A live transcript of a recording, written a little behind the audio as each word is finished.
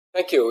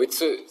Thank you.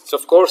 It's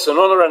of course an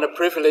honor and a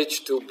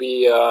privilege to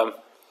be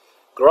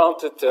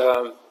granted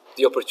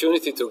the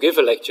opportunity to give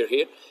a lecture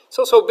here. It's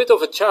also a bit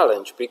of a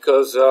challenge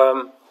because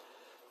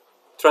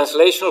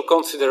translational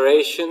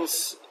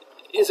considerations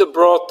is a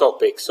broad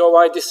topic. So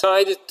I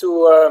decided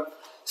to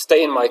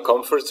stay in my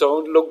comfort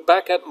zone, look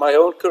back at my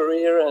own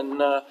career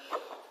and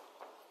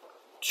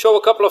show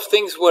a couple of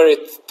things where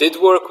it did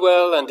work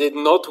well and did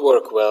not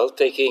work well,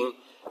 taking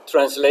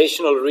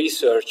translational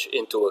research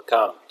into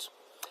account.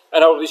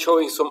 And I'll be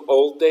showing some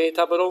old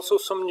data, but also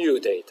some new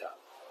data.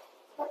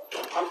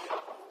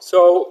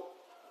 So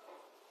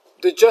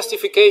the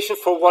justification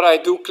for what I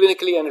do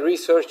clinically and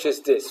research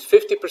is this.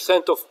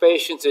 50% of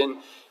patients in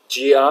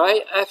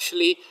GI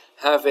actually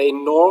have a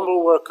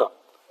normal workup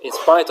in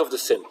spite of the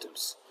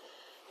symptoms.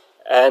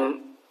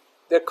 And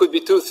there could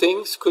be two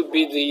things. Could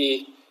be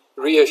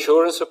the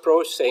reassurance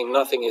approach, saying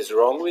nothing is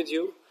wrong with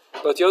you.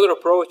 But the other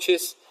approach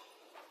is,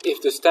 if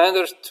the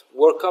standard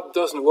workup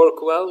doesn't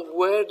work well,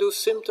 where do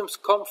symptoms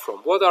come from?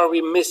 What are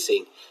we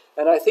missing?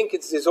 And I think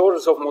it's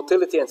disorders of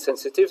motility and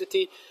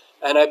sensitivity,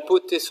 and I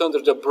put this under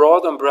the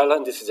broad umbrella,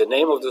 and this is the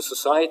name of the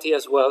society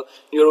as well,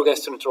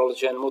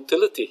 Neurogastroenterology and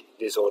motility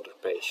disorder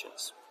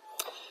patients.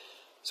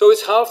 So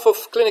it's half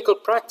of clinical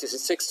practice.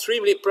 It's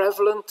extremely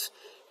prevalent,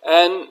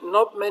 and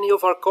not many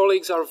of our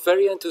colleagues are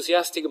very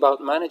enthusiastic about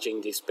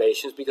managing these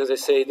patients because they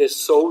say there's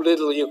so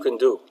little you can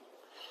do.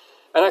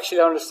 And actually,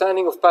 our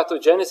understanding of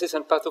pathogenesis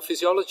and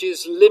pathophysiology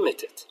is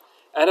limited.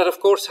 And that, of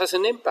course, has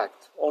an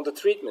impact on the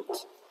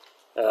treatment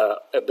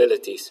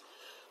abilities.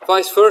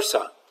 Vice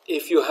versa,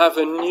 if you have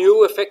a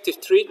new effective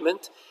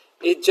treatment,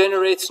 it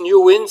generates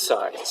new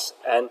insights.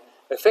 And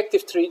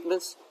effective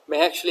treatments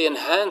may actually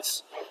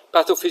enhance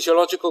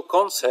pathophysiological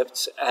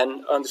concepts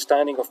and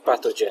understanding of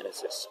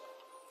pathogenesis.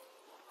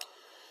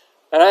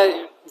 And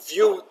I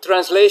view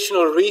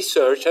translational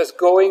research as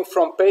going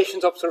from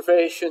patient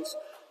observations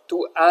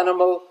to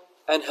animal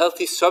and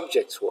healthy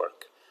subjects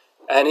work.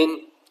 And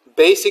in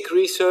basic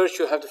research,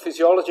 you have the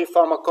physiology,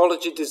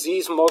 pharmacology,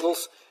 disease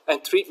models,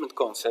 and treatment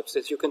concepts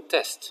that you can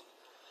test.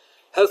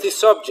 Healthy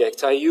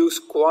subjects I use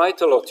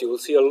quite a lot. You will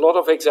see a lot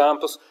of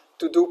examples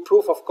to do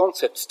proof of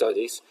concept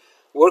studies,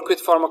 work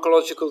with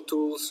pharmacological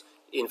tools,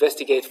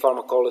 investigate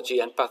pharmacology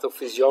and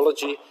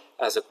pathophysiology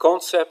as a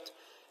concept.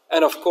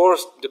 And of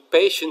course, the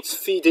patients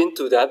feed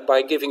into that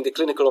by giving the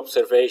clinical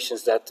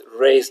observations that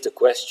raise the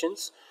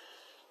questions,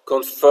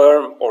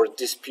 confirm or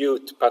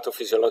dispute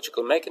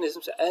pathophysiological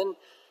mechanisms, and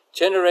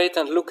generate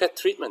and look at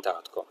treatment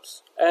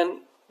outcomes.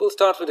 And we'll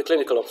start with the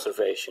clinical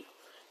observation.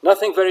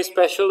 Nothing very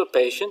special, a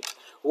patient,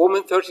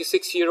 woman,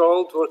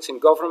 36-year-old, works in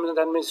government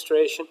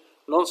administration,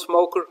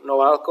 non-smoker,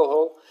 no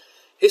alcohol,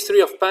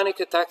 history of panic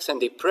attacks and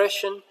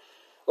depression,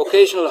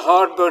 occasional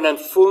heartburn and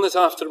fullness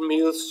after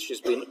meals.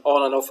 She's been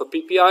on and off a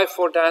PPI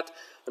for that,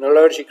 an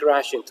allergic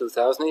rash in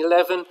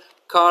 2011,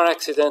 car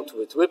accident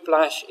with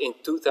whiplash in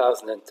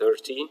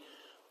 2013.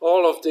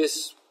 All of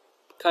this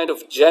kind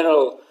of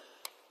general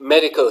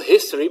medical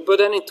history, but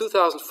then in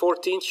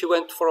 2014 she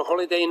went for a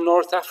holiday in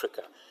North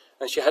Africa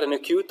and she had an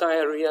acute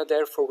diarrhea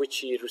there for which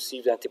she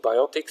received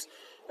antibiotics,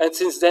 and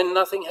since then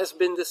nothing has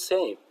been the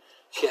same.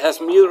 She has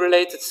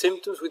meal-related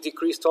symptoms with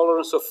decreased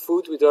tolerance of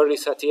food, with early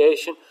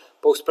satiation,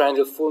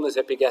 postprandial fullness,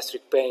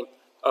 epigastric pain,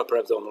 upper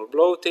abdominal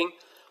bloating,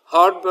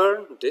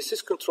 heartburn. This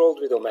is controlled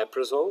with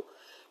omeprazole.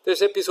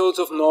 There's episodes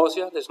of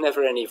nausea, there's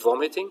never any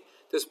vomiting.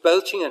 There's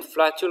belching and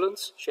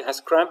flatulence. She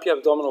has crampy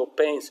abdominal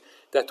pains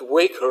that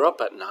wake her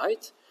up at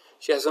night.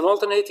 She has an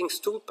alternating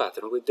stool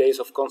pattern with days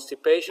of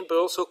constipation, but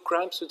also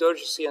cramps with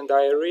urgency and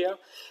diarrhea.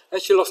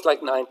 And she lost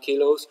like 9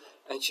 kilos,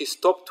 and she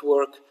stopped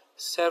work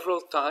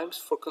several times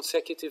for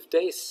consecutive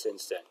days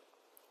since then.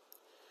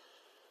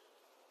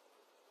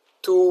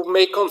 To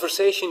make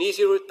conversation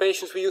easier with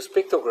patients, we use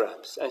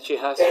pictograms. And she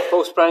has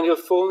postprandial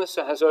fullness,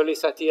 she has early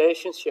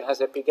satiation, she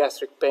has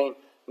epigastric pain,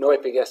 no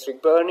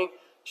epigastric burning.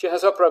 She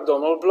has upper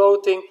abdominal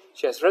bloating,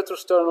 she has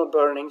retrosternal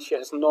burning, she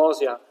has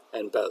nausea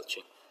and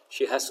belching.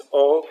 She has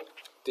all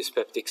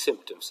dyspeptic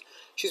symptoms.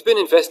 She's been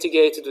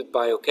investigated with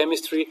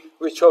biochemistry,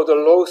 which showed a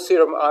low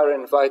serum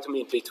iron and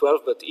vitamin B12,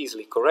 but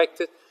easily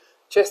corrected.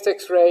 Chest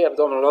X-ray,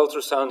 abdominal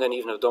ultrasound, and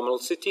even abdominal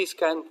CT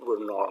scan were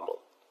normal.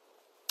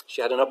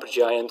 She had an upper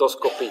GI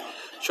endoscopy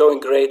showing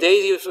grade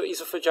A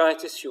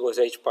esophagitis. She was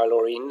H.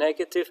 pylori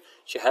negative.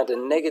 She had a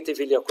negative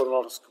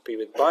ileocolonoscopy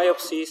with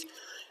biopsies.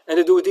 And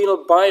the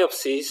duodenal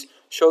biopsies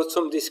showed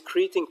some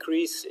discrete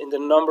increase in the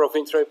number of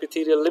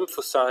intraepithelial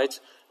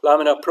lymphocytes.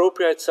 Lamina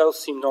propria itself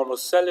seemed normal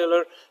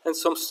cellular, and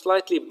some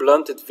slightly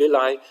blunted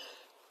villi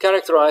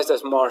characterized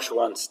as Marsh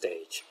 1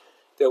 stage.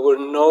 There were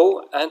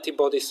no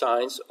antibody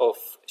signs of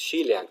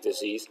celiac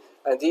disease,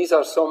 and these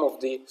are some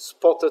of the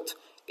spotted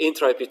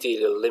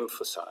intraepithelial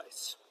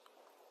lymphocytes.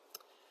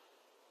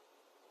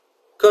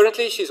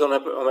 Currently, she's on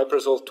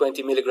omeprazole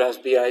 20 milligrams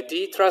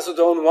BID,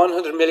 trazodone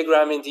 100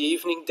 milligram in the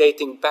evening,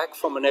 dating back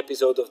from an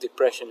episode of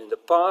depression in the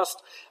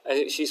past.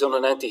 She's on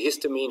an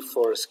antihistamine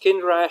for a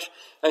skin rash,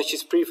 and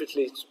she's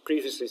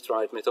previously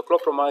tried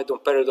metoclopramide,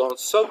 domperidone,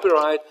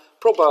 sulpiride,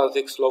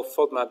 probiotics, low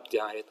FODMAP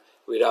diet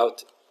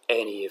without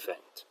any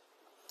event.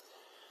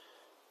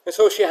 And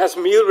so she has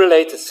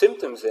meal-related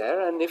symptoms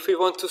there, and if we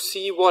want to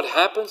see what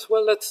happens,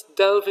 well, let's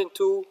delve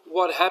into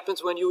what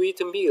happens when you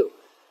eat a meal.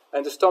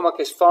 And the stomach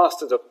is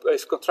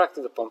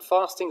contracted upon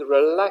fasting,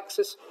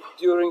 relaxes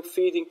during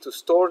feeding to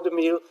store the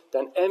meal,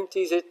 then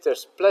empties it.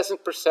 There's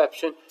pleasant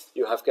perception.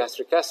 You have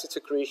gastric acid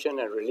secretion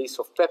and release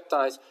of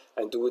peptides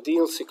and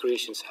duodenal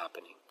secretions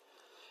happening.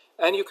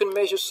 And you can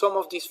measure some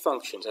of these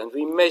functions. And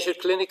we measure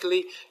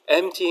clinically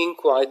emptying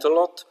quite a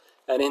lot.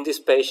 And in this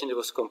patient, it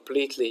was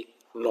completely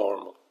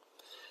normal.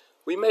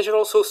 We measure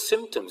also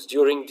symptoms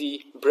during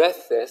the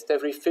breath test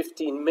every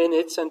 15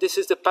 minutes. And this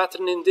is the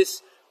pattern in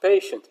this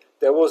patient.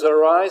 There was a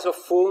rise of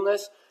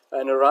fullness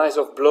and a rise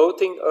of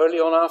bloating early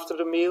on after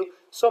the meal,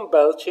 some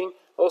belching,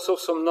 also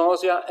some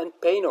nausea and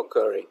pain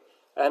occurring.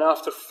 And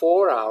after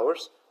 4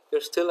 hours,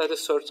 they're still at a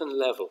certain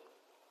level.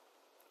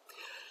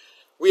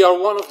 We are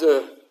one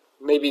of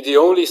maybe the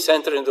only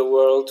center in the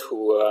world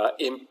who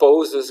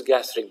imposes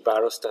gastric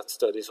barostat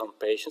studies on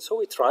patients. So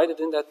we tried it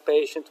in that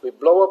patient. We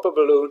blow up a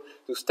balloon,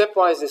 do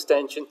stepwise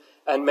distension,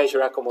 and measure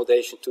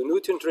accommodation to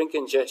nutrient drink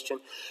ingestion.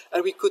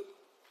 And we could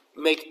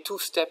make 2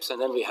 steps,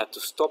 and then we had to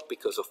stop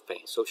because of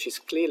pain. So she's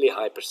clearly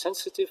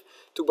hypersensitive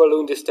to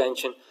balloon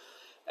distension.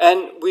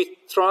 And we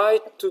tried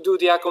to do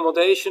the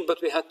accommodation,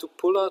 but we had to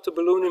pull out the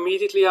balloon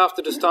immediately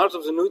after the start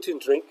of the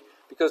nutrient drink,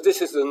 because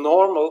this is the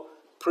normal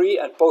pre-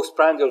 and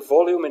postprandial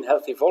volume in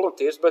healthy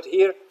volunteers, but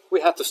here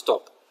we had to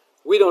stop.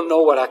 We don't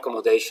know what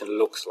accommodation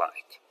looks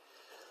like.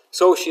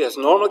 So she has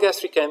normal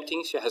gastric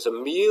emptying, she has a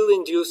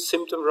meal-induced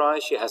symptom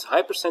rise, she has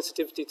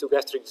hypersensitivity to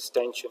gastric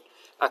distension,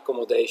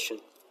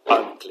 accommodation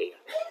unclear.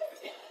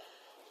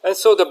 And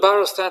so the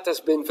barostat has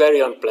been very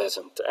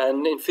unpleasant.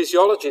 And in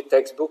physiology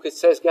textbook, it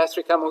says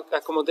gastric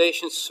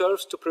accommodation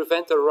serves to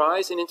prevent a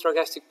rise in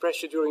intragastric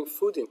pressure during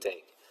food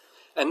intake.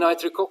 And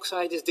nitric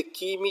oxide is the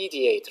key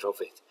mediator of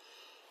it.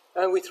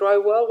 And we try,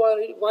 well,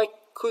 why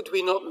could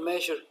we not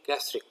measure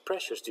gastric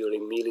pressures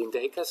during meal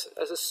intake as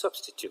a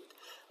substitute?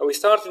 And we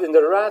started in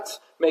the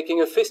rats,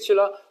 making a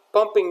fistula,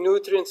 pumping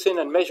nutrients in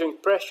and measuring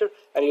pressure,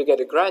 and you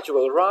get a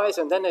gradual rise,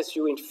 and then as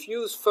you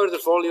infuse further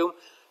volume,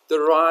 the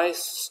rise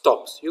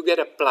stops. You get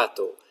a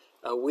plateau.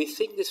 And we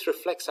think this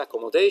reflects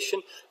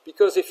accommodation,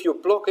 because if you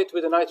block it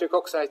with a nitric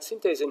oxide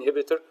synthase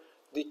inhibitor,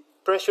 the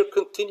pressure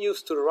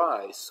continues to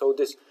rise. So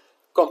this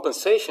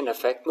compensation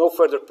effect, no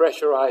further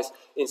pressure rise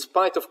in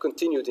spite of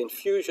continued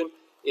infusion,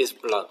 is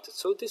blunted.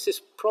 So this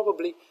is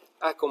probably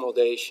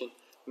accommodation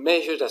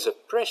measured as a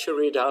pressure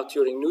readout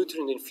during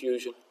nutrient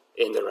infusion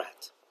in the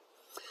rat.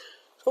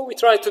 So we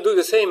tried to do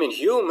the same in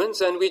humans,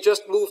 and we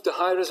just moved the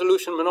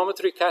high-resolution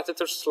manometry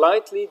catheter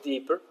slightly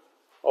deeper,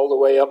 all the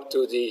way up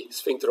to the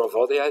sphincter of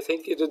Oddi, I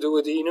think, in the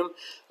duodenum,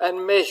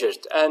 and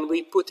measured. And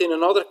we put in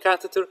another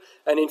catheter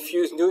and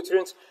infused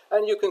nutrients,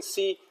 and you can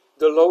see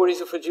the lower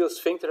esophageal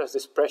sphincter has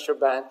this pressure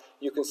band.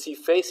 You can see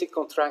phasic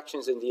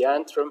contractions in the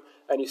antrum,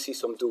 and you see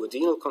some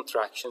duodenal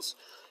contractions.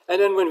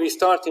 And then when we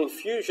start the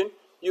infusion,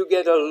 you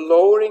get a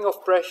lowering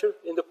of pressure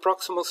in the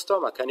proximal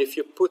stomach. And if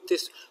you put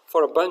this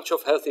for a bunch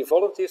of healthy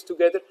volunteers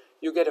together,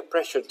 you get a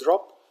pressure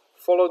drop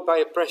followed by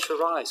a pressure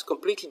rise,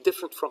 completely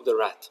different from the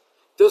rat.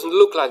 It doesn't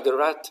look like the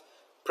rat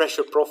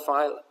pressure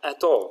profile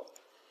at all.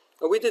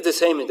 And we did the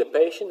same in the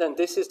patient, and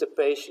this is the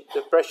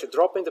pressure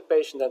drop in the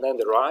patient and then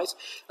the rise.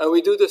 And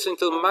we do this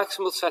until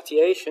maximal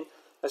satiation,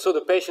 and so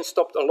the patient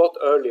stopped a lot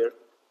earlier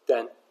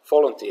than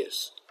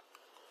volunteers.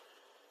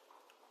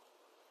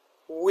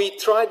 We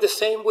tried the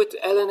same with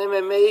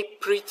LNMMA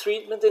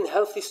pre-treatment in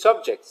healthy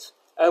subjects.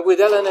 And with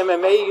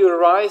LNMMA, you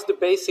rise the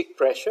basic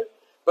pressure.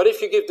 But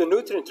if you give the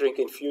nutrient drink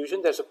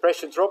infusion, there's a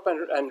pressure drop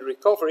and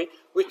recovery,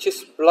 which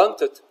is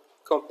blunted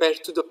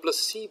compared to the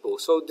placebo.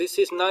 So this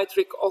is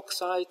nitric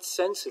oxide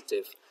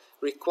sensitive,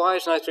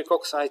 requires nitric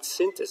oxide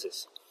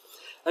synthesis.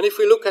 And if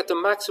we look at the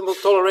maximal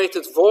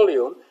tolerated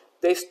volume,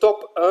 they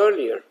stop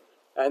earlier.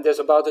 And there's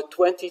about a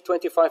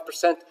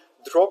 20-25%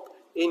 drop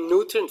in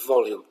nutrient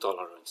volume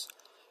tolerance.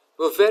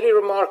 Well, very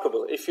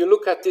remarkable. If you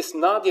look at this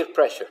nadir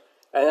pressure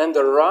and then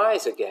the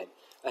rise again,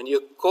 and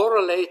you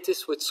correlate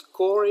this with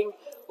scoring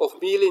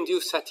of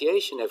meal-induced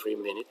satiation every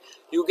minute,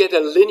 you get a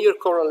linear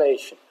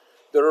correlation.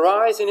 The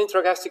rise in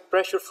intragastric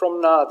pressure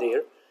from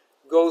nadir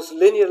goes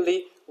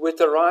linearly with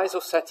the rise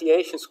of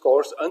satiation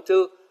scores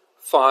until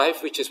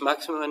 5, which is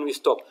maximum, and we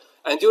stop.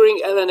 And during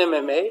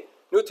LNMMA,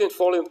 nutrient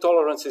volume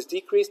tolerance is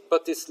decreased,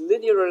 but this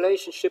linear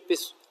relationship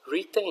is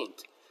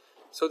retained.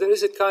 So there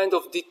is a kind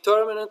of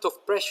determinant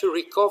of pressure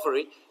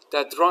recovery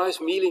that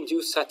drives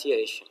meal-induced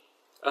satiation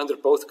under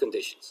both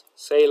conditions,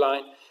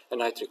 saline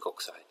and nitric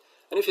oxide.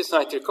 And if it's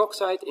nitric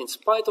oxide, in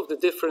spite of the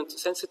different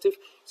sensitive,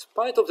 in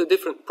spite of the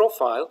different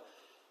profile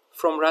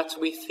from rats,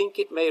 we think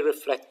it may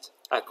reflect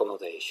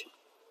accommodation.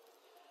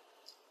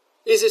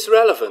 Is this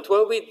relevant?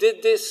 Well, we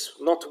did this,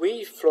 not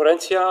we,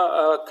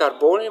 Florencia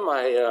Carbone,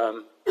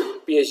 my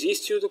PhD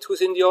student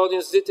who's in the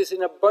audience, did this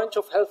in a bunch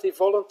of healthy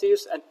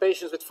volunteers and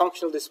patients with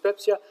functional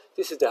dyspepsia.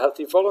 This is the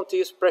healthy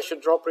volunteers, pressure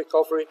drop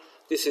recovery.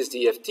 This is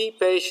the FD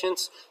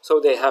patients, so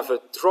they have a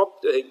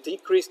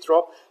decreased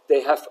drop.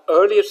 They have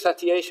earlier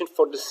satiation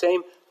for the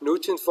same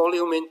nutrient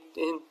volume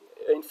in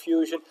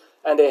infusion,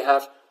 and they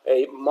have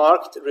a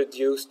marked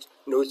reduced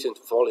nutrient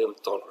volume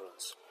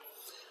tolerance.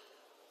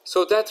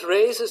 So that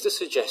raises the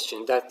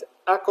suggestion that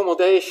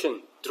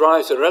accommodation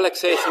drives a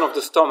relaxation of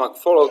the stomach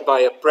followed by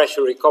a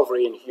pressure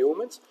recovery in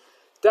humans.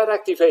 That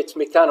activates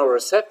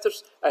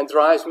mechanoreceptors and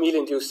drives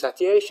meal-induced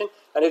satiation,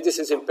 and if this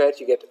is impaired,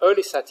 you get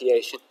early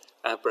satiation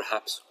and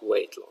perhaps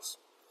weight loss.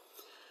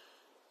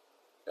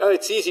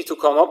 It's easy to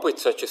come up with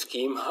such a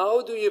scheme.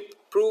 How do you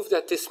prove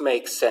that this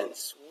makes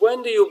sense?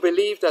 When do you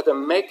believe that a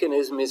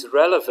mechanism is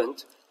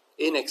relevant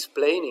in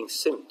explaining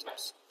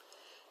symptoms?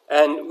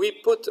 And we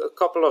put a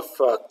couple of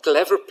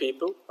clever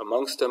people,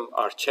 amongst them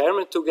our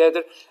chairman,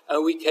 together,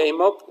 and we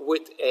came up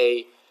with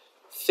a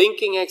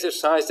thinking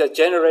exercise that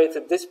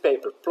generated this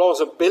paper,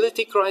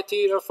 Plausibility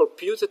Criteria for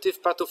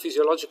Putative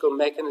Pathophysiological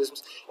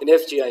Mechanisms in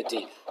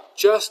FGID,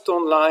 just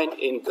online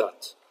in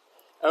Gut.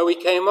 And we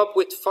came up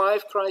with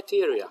 5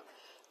 criteria.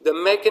 The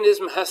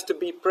mechanism has to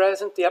be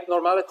present, the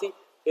abnormality,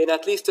 in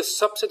at least a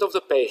subset of the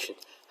patient,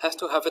 has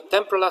to have a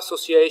temporal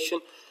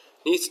association,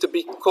 needs to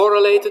be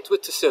correlated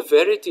with the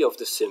severity of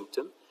the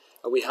symptom.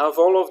 And we have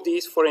all of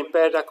these for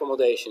impaired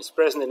accommodations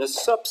present in a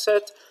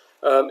subset.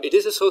 It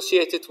is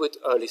associated with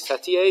early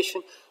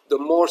satiation. The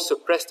more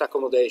suppressed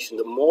accommodation,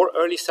 the more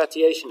early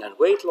satiation and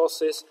weight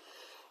loss is.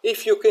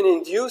 If you can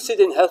induce it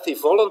in healthy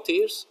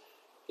volunteers,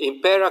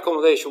 impair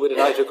accommodation with a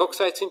nitric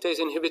oxide synthase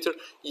inhibitor,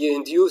 you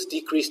induce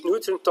decreased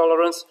nutrient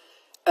tolerance.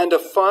 And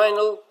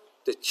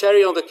the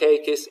cherry on the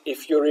cake is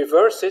if you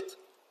reverse it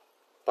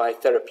by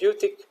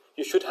therapeutic,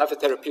 you should have a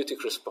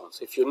therapeutic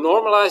response. If you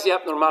normalize the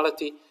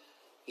abnormality,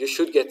 you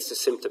should get the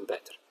symptom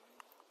better.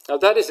 Now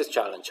that is a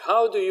challenge.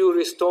 How do you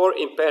restore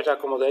impaired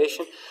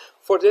accommodation?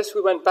 For this,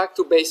 we went back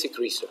to basic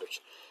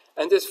research.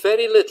 And there's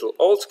very little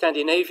old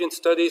Scandinavian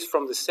studies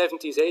from the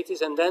 70s,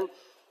 80s, and then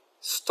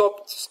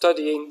stopped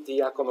studying the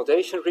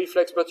accommodation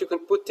reflex, but you can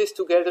put this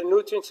together.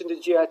 Nutrients in the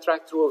GI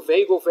tract through a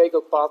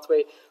vagal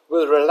pathway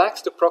will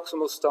relax the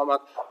proximal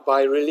stomach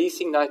by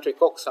releasing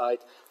nitric oxide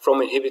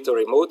from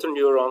inhibitory motor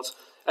neurons,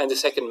 and the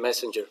second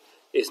messenger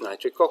is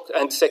cyclic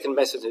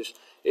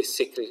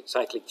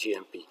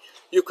GMP.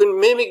 You can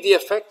mimic the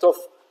effect of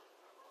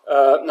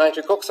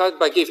nitric oxide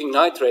by giving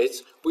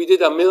nitrates. We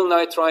did amyl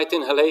nitrite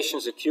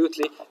inhalations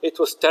acutely. It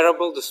was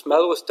terrible. The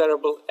smell was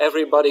terrible.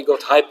 Everybody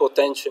got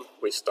hypotension.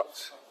 We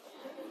stopped.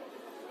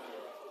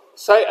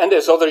 And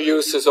there's other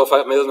uses of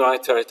amyl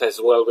nitrite as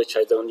well, which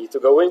I don't need to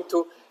go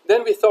into.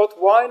 Then we thought,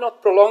 why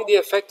not prolong the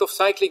effect of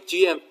cyclic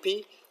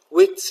GMP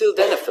with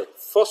sildenafil,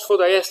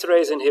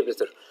 phosphodiesterase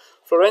inhibitor?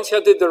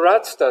 Florencia did the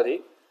rat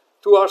study.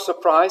 To our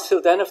surprise,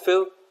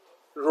 sildenafil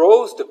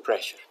rose the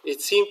pressure.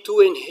 It seemed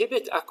to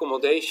inhibit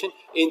accommodation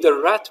in the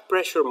rat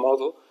pressure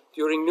model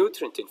during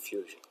nutrient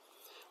infusion.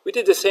 We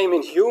did the same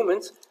in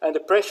humans, and the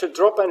pressure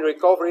drop and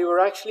recovery were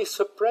actually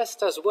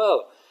suppressed as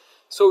well.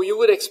 So you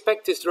would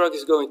expect this drug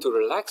is going to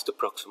relax the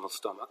proximal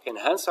stomach,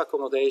 enhance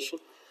accommodation.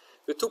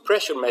 The 2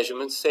 pressure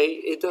measurements say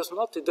it does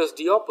not, it does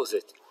the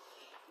opposite.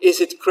 Is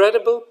it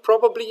credible?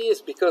 Probably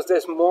is, because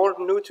there's more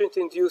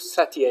nutrient-induced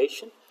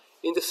satiation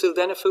in the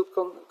sildenafil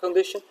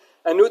condition,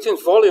 and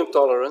nutrient volume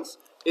tolerance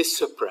is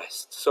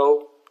suppressed.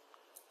 So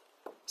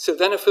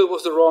sildenafil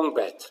was the wrong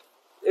bet.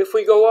 If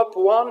we go up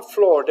 1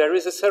 floor, there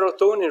is a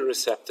serotonin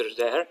receptor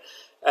there,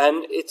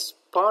 and it's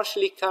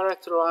partially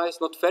characterized,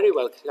 not very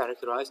well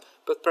characterized,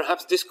 but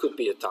perhaps this could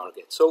be a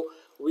target. So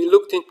we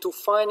looked into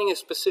finding a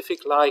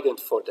specific ligand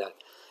for that.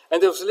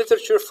 And there was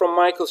literature from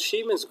Michael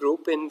Sheeman's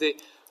group in the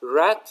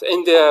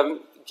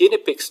guinea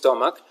pig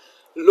stomach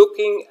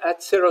looking at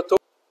serotonin.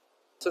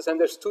 And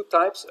there's 2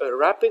 types, a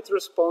rapid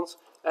response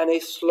and a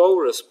slow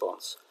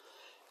response.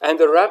 And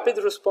the rapid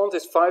response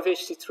is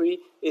 5-HT3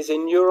 is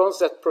in neurons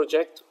that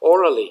project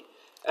orally.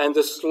 And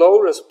the slow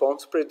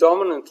response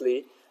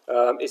predominantly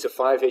is a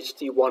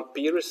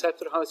 5-HT1P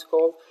receptor, how it's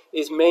called,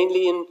 is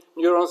mainly in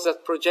neurons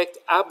that project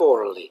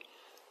aborally.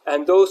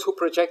 And those who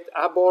project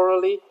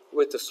aborally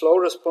with the slow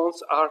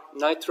response are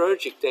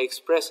nitroergic. They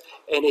express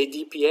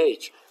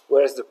NADPH,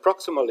 whereas the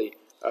proximally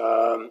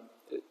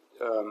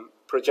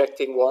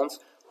projecting ones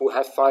who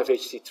have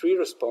 5-HT3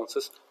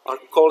 responses are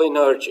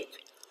cholinergic.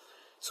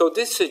 So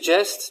this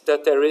suggests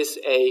that there is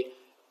a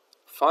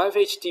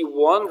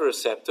 5-HT1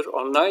 receptor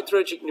on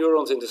nitroergic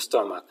neurons in the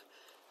stomach.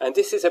 And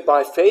this is a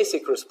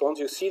biphasic response.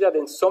 You see that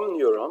in some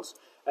neurons.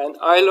 And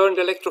I learned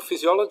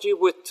electrophysiology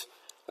with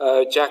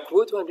Jack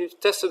Wood when we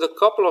tested a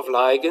couple of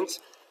ligands.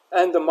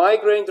 And the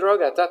migraine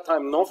drug, at that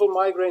time novel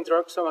migraine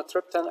drug,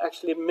 sumatriptan,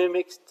 actually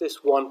mimics this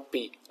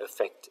 1P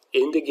effect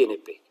in the guinea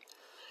pig.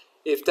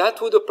 If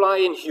that would apply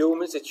in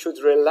humans, it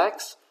should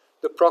relax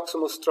the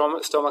proximal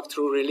stomach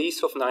through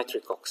release of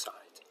nitric oxide.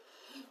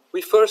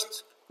 We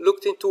first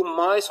looked into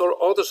mice,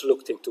 or others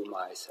looked into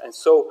mice. And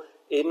so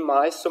in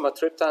mice,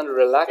 sumatriptan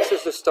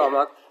relaxes the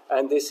stomach,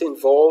 and this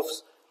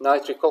involves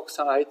nitric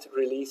oxide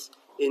release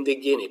in the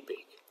guinea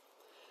pig.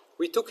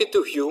 We took it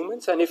to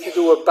humans, and if you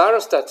do a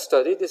barostat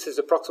study, this is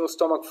the proximal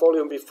stomach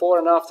volume before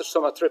and after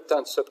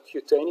sumatriptan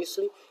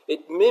subcutaneously,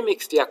 it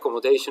mimics the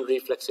accommodation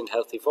reflex in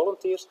healthy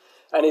volunteers,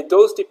 and it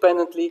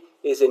dose-dependently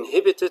is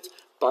inhibited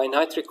by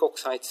nitric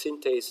oxide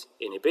synthase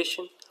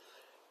inhibition.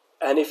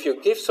 And if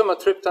you give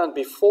somatriptan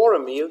before a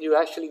meal, you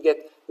actually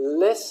get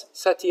less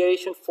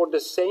satiation for the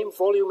same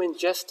volume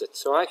ingested.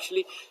 So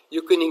actually,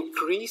 you can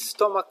increase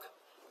stomach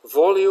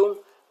volume,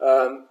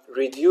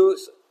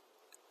 reduce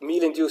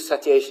meal-induced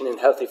satiation in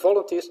healthy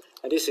volunteers,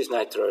 and this is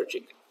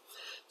nitroergic.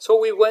 So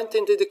we went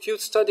and did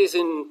acute studies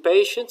in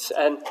patients,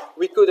 and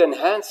we could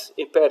enhance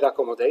impaired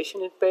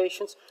accommodation in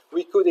patients.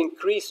 We could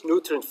increase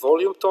nutrient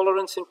volume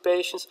tolerance in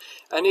patients.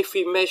 And if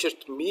we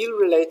measured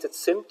meal-related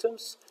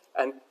symptoms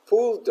and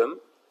pooled them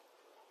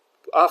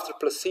after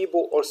placebo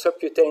or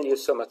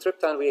subcutaneous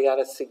somatriptan, we had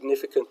a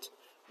significant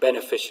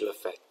beneficial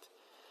effect.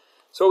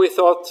 So we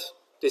thought,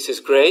 this is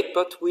great,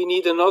 but we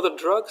need another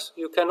drug.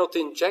 You cannot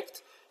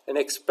inject an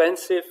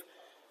expensive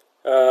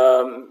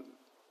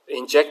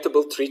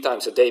injectable 3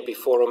 times a day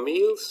before a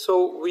meal.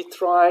 So we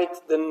tried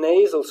the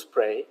nasal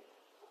spray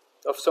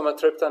of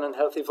somatriptan in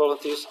healthy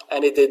volunteers,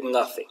 and it did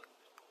nothing.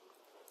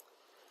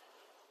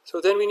 So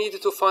then we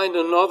needed to find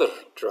another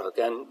drug,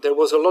 and there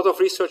was a lot of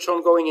research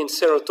ongoing in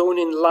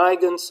serotonin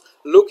ligands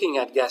looking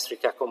at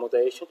gastric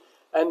accommodation,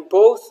 and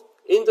both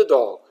in the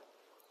dog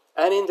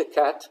and in the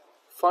cat,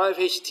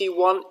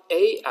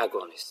 5-HT1A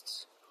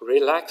agonists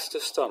relax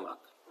the stomach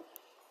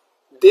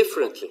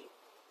differently.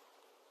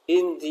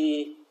 In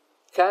the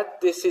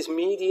cat, this is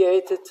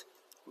mediated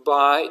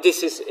by,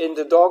 in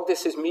the dog,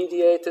 this is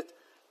mediated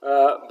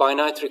by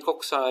nitric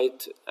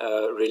oxide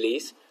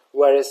release,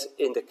 whereas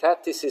in the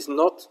cat, this is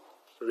not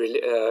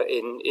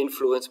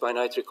influenced by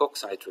nitric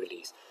oxide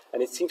release.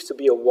 And it seems to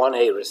be a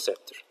 1A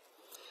receptor.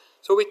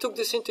 So we took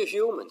this into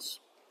humans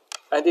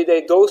and did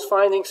a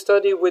dose-finding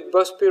study with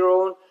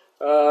buspirone,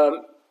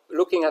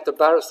 looking at the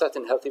barostat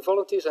in healthy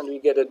volunteers, and we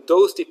get a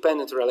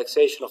dose-dependent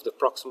relaxation of the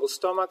proximal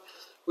stomach.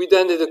 We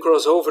then did a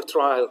crossover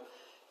trial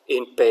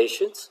in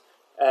patients,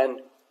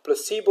 and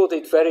placebo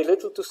did very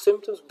little to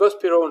symptoms.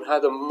 Buspirone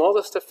had a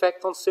modest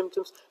effect on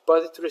symptoms,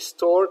 but it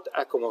restored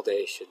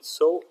accommodation.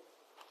 So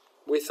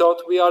we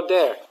thought we are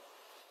there.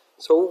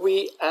 So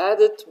we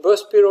added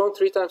buspirone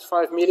 3 times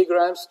 5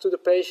 milligrams to the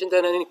patient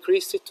and then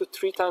increased it to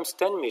 3 times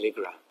 10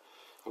 milligrams.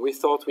 We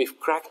thought we've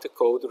cracked the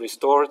code,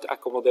 restored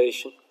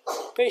accommodation.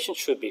 The patient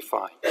should be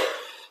fine.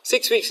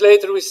 6 weeks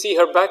later, we see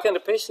her back, and the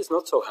patient is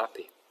not so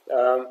happy.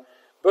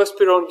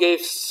 Buspirone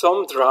gave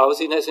some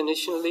drowsiness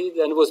initially,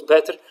 then was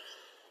better.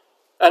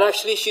 And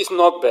actually, she's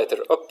not better.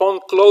 Upon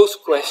close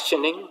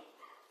questioning,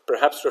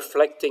 perhaps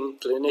reflecting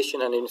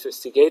clinician and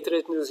investigator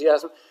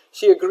enthusiasm,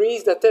 she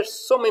agrees that there's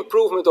some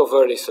improvement of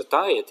early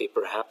satiety,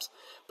 perhaps,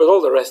 but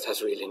all the rest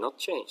has really not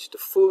changed. The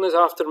fullness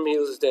after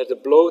meals is there, the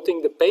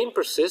bloating, the pain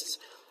persists,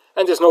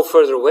 and there's no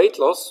further weight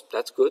loss.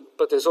 That's good,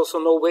 but there's also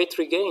no weight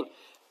regain.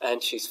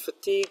 And she's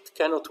fatigued,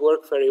 cannot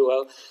work very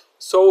well.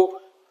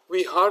 So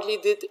we hardly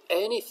did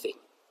anything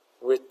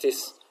with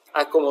this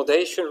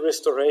accommodation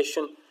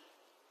restoration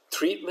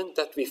treatment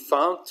that we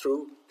found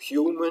through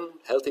human,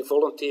 healthy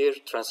volunteer,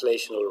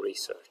 translational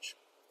research.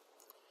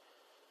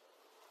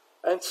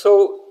 And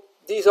so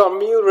these are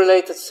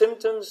meal-related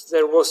symptoms.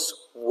 There was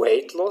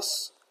weight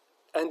loss,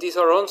 and these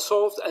are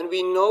unsolved, and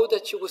we know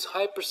that she was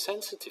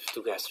hypersensitive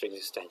to gastric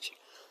distension.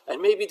 And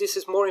maybe this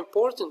is more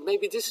important.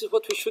 Maybe this is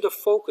what we should have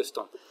focused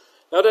on.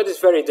 Now, that is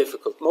very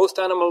difficult. Most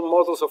animal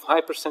models of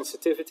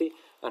hypersensitivity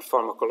and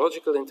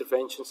pharmacological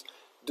interventions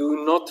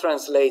do not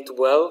translate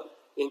well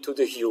into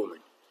the human.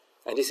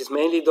 And this is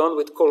mainly done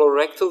with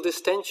colorectal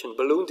distension,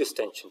 balloon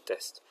distension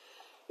tests.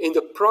 In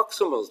the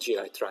proximal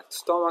GI tract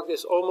stomach,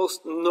 there's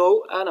almost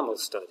no animal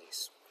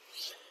studies.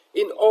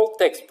 In all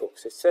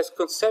textbooks, it says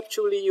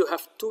conceptually you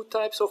have 2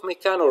 types of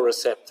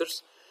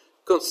mechanoreceptors,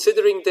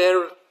 considering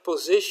their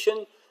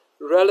position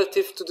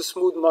relative to the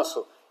smooth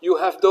muscle. You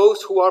have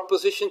those who are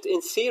positioned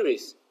in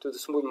series to the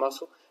smooth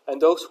muscle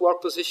and those who are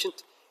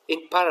positioned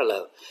in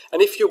parallel.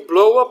 And if you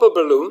blow up a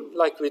balloon,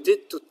 like we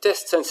did to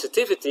test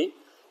sensitivity,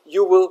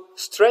 you will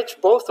stretch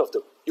both of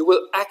them. You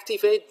will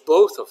activate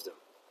both of them.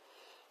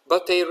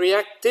 But they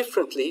react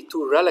differently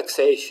to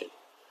relaxation.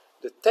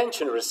 The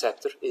tension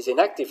receptor is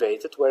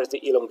inactivated, whereas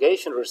the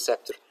elongation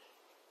receptor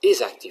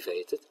is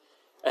activated.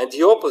 And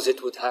the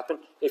opposite would happen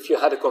if you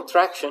had a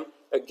contraction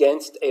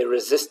against a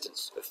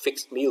resistance, a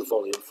fixed meal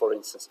volume, for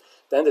instance.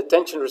 Then the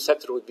tension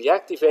receptor would be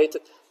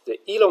activated, the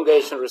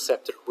elongation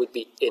receptor would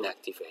be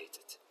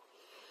inactivated.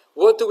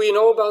 What do we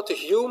know about the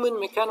human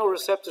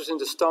mechanoreceptors in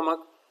the stomach?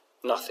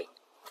 Nothing.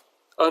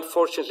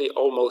 Unfortunately,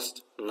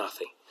 almost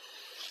nothing.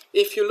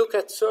 If you look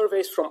at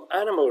surveys from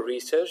animal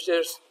research,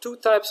 there's 2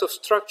 types of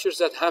structures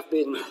that have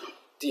been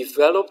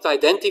developed,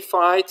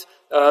 identified,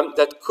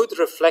 that could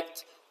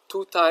reflect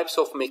 2 types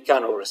of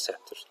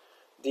mechanoreceptors.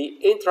 The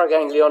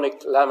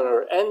intraganglionic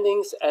laminar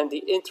endings and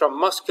the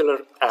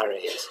intramuscular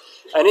arrays.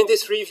 And in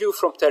this review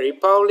from Terry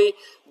Powley,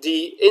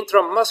 the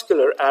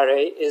intramuscular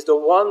array is the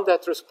one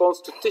that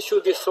responds to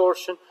tissue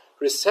distortion,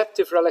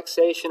 receptive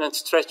relaxation, and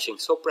stretching.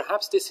 So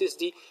perhaps this is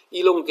the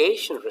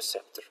elongation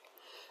receptor.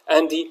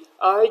 And the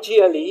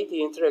IGLE, the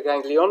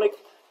intraganglionic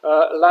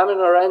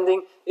laminar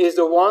ending, is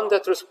the one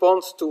that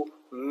responds to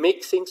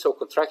mixing, so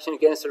contraction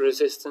against the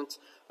resistance,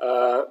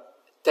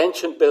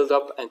 tension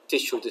buildup, and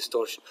tissue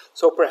distortion.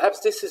 So perhaps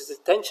this is the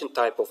tension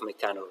type of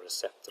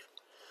mechanoreceptor.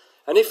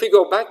 And if we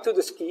go back to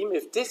the scheme,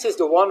 if this is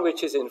the one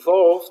which is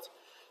involved,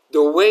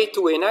 the way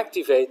to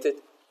inactivate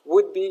it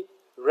would be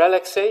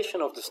relaxation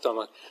of the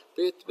stomach.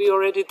 But we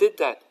already did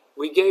that.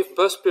 We gave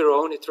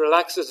buspirone, it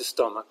relaxes the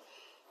stomach,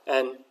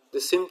 and the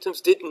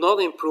symptoms did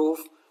not improve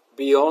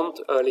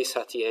beyond early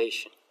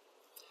satiation.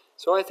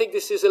 So I think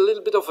this is a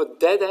little bit of a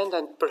dead end,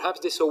 and perhaps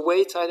this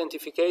awaits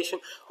identification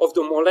of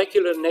the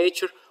molecular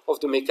nature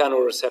of the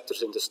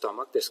mechanoreceptors in the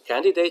stomach. There's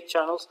candidate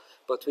channels,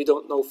 but we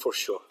don't know for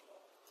sure.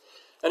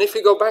 And if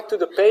we go back to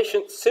the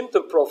patient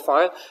symptom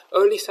profile,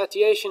 early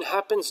satiation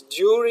happens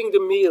during the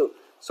meal.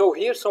 So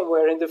here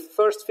somewhere in the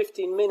first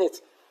 15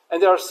 minutes,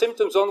 and there are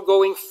symptoms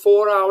ongoing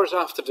 4 hours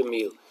after the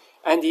meal.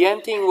 And the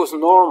emptying was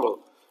normal.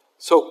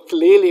 So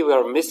clearly we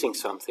are missing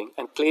something,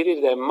 and clearly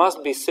there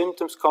must be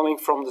symptoms coming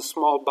from the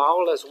small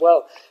bowel as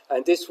well.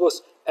 And this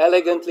was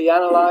elegantly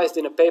analyzed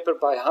in a paper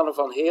by Hanne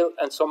van Heel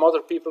and some other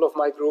people of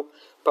my group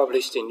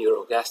published in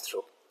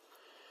Neurogastro.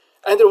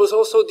 And there was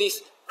also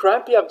these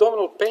crampy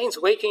abdominal pains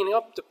waking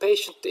up the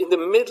patient in the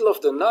middle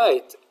of the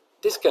night.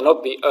 This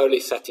cannot be early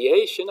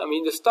satiation. I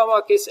mean, the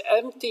stomach is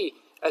empty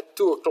at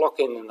 2 o'clock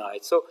in the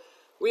night. So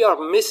we are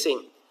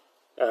missing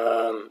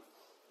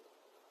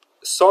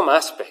some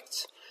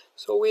aspects.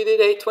 So we did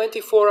a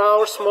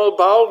 24-hour small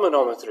bowel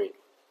manometry.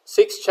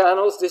 6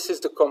 channels. This is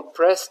the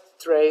compressed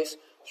trace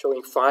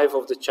showing 5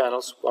 of the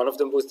channels. One of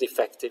them was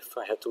defective.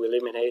 I had to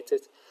eliminate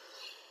it.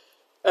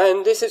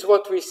 And this is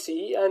what we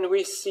see. And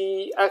we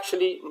see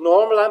actually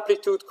normal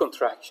amplitude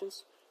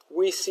contractions.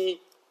 We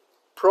see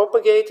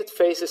propagated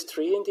phases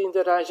 3 in the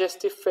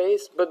indigestive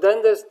phase. But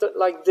then there's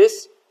like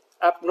this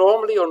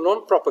abnormally or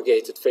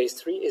non-propagated phase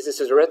 3. Is this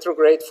a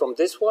retrograde from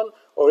this one?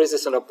 Or is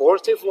this an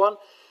abortive one?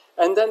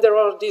 And then there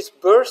are these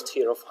bursts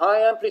here of high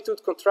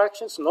amplitude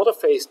contractions, not a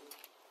phase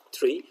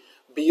 3,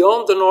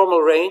 beyond the normal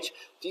range.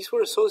 These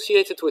were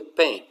associated with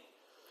pain.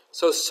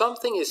 So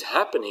something is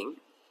happening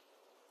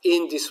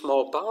in the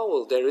small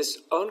bowel. There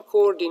is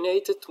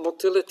uncoordinated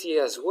motility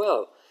as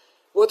well.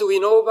 What do we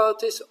know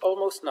about this?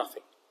 Almost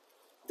nothing.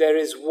 There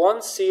is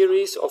one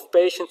series of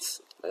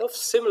patients, of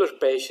similar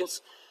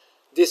patients,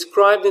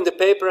 described in the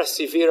paper as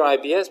severe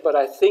IBS, but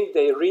I think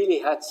they really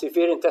had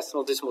severe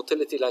intestinal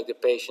dysmotility like the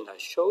patient I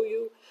show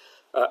you.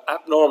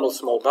 Abnormal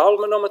small bowel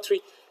manometry,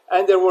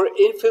 and there were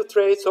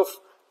infiltrates of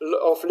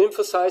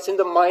lymphocytes in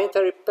the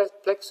mesenteric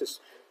plexus,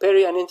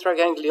 peri- and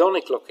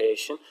intraganglionic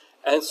location,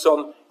 and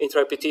some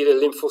intraepithelial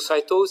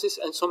lymphocytosis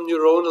and some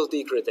neuronal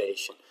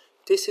degradation.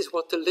 This is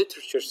what the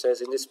literature says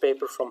in this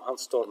paper from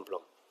Hans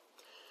Stormblom.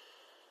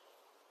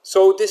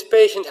 So this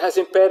patient has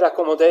impaired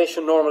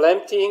accommodation, normal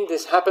emptying.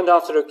 This happened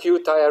after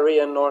acute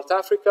diarrhea in North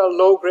Africa,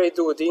 low-grade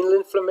duodenal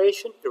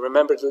inflammation. You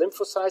remember the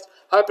lymphocytes,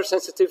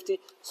 hypersensitivity,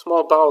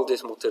 small bowel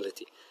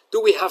dysmotility.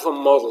 Do we have a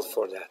model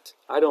for that?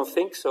 I don't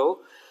think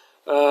so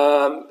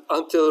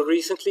until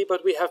recently,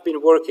 but we have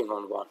been working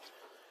on one.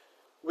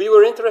 We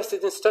were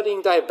interested in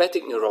studying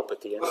diabetic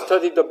neuropathy and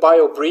studied the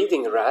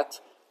biobreathing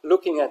rat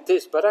looking at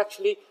this, but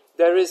actually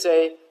there is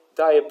a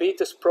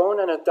diabetes-prone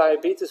and a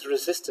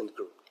diabetes-resistant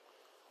group.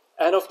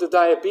 And of the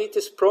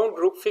diabetes-prone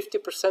group,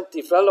 50%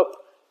 develop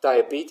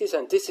diabetes,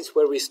 and this is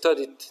where we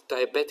studied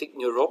diabetic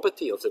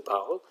neuropathy of the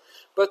bowel.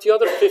 But the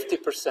other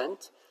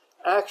 50%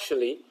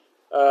 actually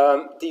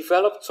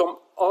developed some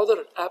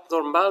other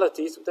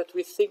abnormalities that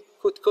we think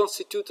could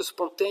constitute a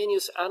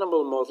spontaneous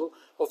animal model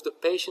of the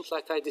patient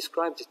like I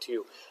described it to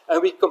you.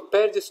 And we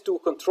compared this to a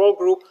control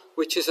group,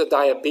 which is a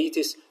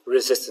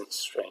diabetes-resistant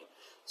strain.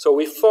 So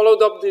we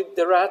followed up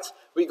the rats.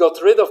 We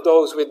got rid of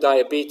those with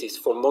diabetes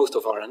for most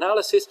of our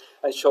analysis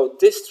and showed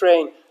this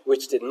strain,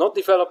 which did not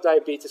develop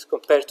diabetes,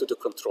 compared to the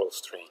control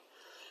strain.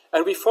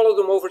 And we followed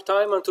them over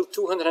time until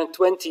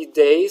 220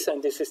 days,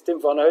 and this is Tim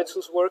van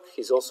Uytsel's work.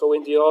 He's also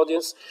in the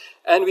audience.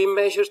 And we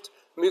measured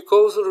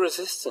mucosal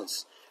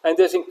resistance. And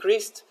there's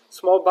increased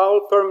small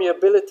bowel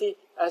permeability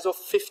as of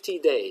 50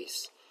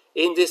 days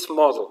in this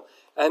model.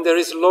 And there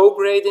is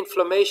low-grade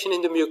inflammation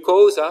in the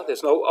mucosa.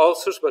 There's no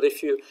ulcers,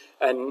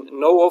 and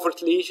no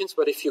overt lesions.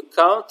 But if you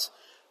count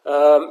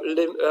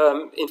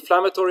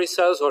inflammatory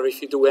cells, or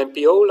if you do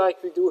MPO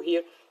like we do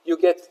here, you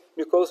get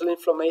mucosal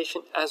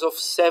inflammation as of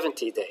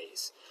 70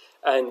 days.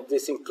 And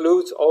this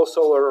includes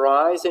also a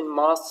rise in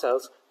mast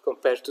cells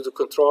compared to the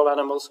control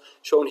animals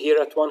shown here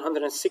at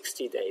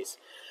 160 days.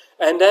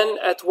 And then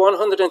at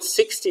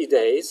 160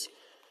 days,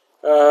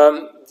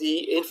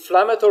 the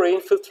inflammatory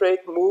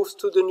infiltrate moves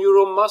to the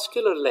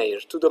neuromuscular layer,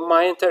 to the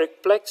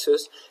mesenteric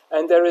plexus,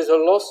 and there is a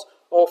loss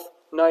of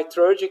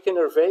nitrogen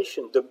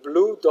innervation. The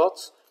blue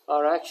dots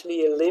are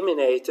actually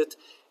eliminated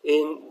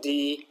in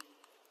the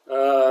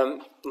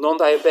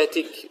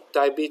non-diabetic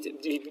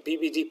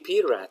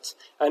BBDP rats.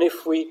 And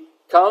if we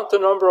count the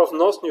number of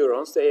NOS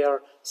neurons, they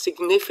are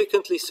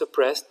significantly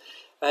suppressed.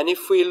 And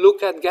if we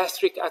look at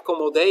gastric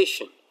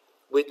accommodation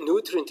with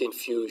nutrient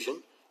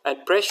infusion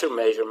and pressure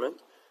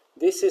measurement,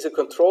 this is a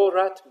control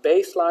rat,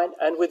 baseline,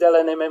 and with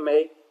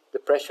LNMMA, the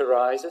pressure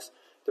rises.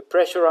 The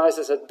pressure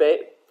rises at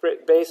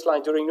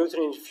baseline during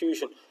nutrient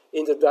infusion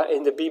in the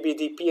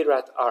BBDP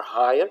rat are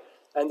higher,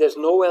 and there's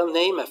no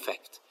L-name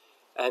effect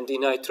and the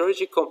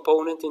nitrogen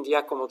component in the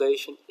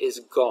accommodation is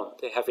gone.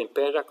 They have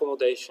impaired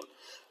accommodation,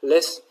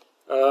 less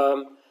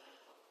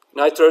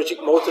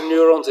nitrogen motor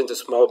neurons in the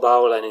small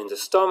bowel and in the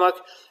stomach.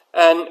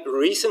 And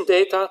recent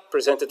data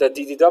presented at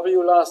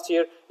DDW last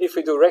year, if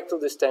we do rectal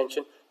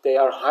distension, they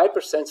are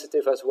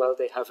hypersensitive as well.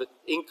 They have an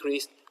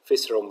increased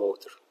visceral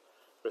motor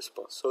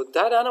response. So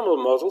that animal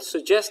model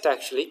suggests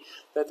actually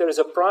that there is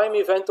a prime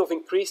event of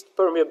increased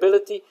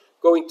permeability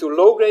going to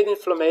low-grade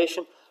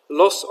inflammation,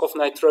 loss of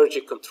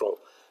nitrogen control.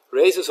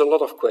 Raises a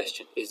lot of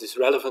questions. Is this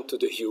relevant to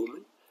the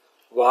human?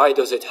 Why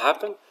does it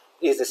happen?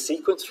 Is the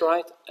sequence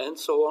right? And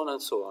so on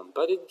and so on.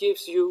 But it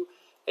gives you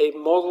a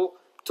model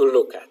to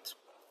look at.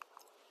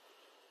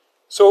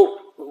 So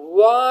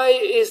why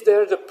is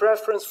there the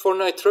preference for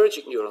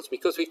nitrogen neurons?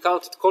 Because we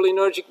counted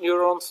cholinergic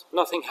neurons,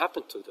 nothing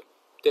happened to them.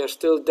 They're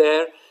still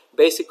there.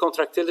 Basic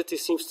contractility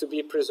seems to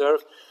be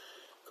preserved.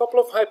 A couple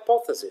of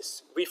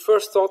hypotheses. We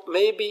first thought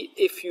maybe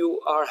if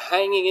you are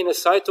hanging in a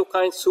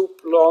cytokine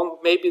soup long,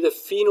 maybe the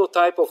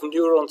phenotype of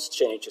neurons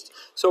changes.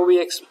 So we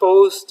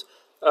exposed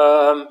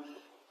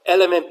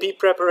LMNP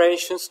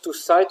preparations to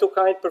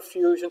cytokine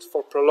perfusions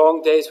for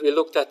prolonged days. We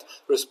looked at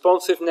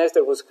responsiveness.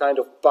 There was a kind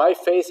of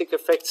biphasic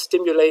effect,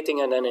 stimulating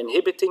and then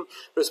inhibiting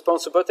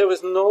response, but there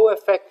was no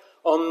effect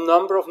on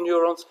number of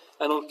neurons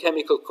and on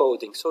chemical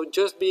coding. So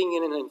just being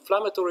in an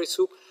inflammatory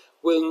soup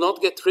will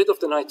not get rid of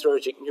the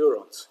nitrogen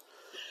neurons.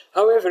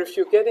 However, if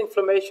you get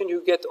inflammation,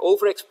 you get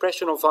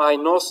overexpression of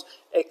INOS,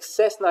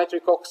 excess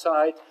nitric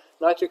oxide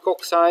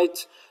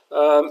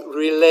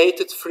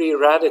related free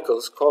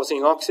radicals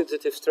causing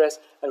oxidative stress,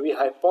 and we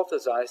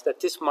hypothesize that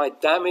this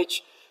might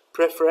damage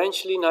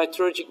preferentially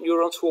nitrogen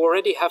neurons who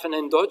already have an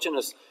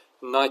endogenous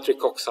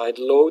nitric oxide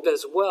load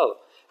as well,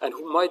 and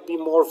who might be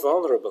more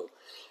vulnerable.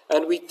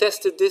 And we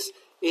tested this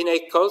in a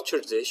culture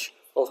dish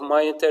of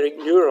myenteric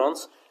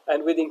neurons,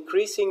 and with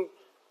increasing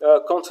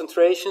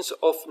concentrations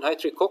of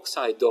nitric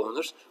oxide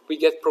donors, we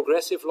get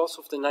progressive loss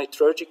of the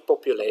nitrogen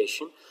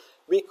population.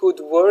 We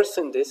could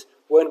worsen this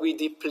when we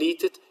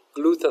depleted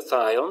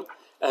glutathione,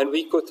 and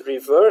we could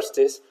reverse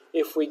this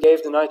if we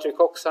gave the nitric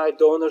oxide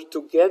donor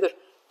together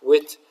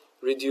with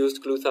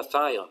reduced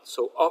glutathione.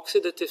 So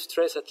oxidative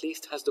stress at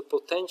least has the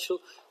potential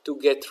to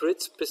get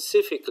rid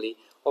specifically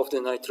of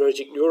the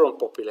nitrogen neuron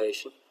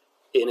population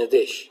in a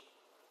dish.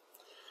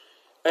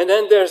 And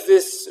then there's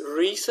this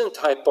recent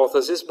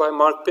hypothesis by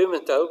Mark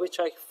Pimentel, which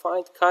I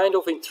find kind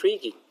of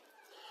intriguing,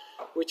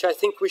 which I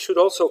think we should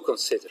also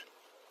consider.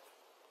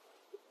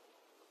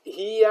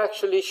 He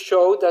actually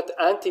showed that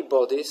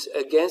antibodies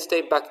against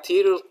a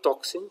bacterial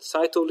toxin,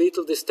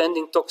 cytolethal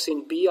distending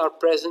toxin B, are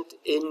present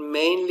in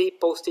mainly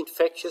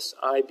post-infectious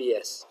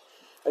IBS.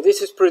 And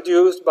this is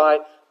produced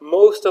by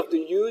most of the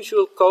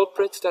usual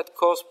culprits that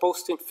cause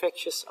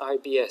post-infectious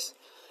IBS.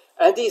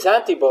 And these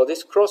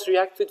antibodies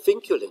cross-react with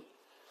vinculin,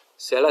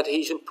 cell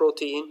adhesion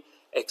protein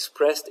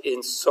expressed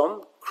in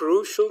some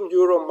crucial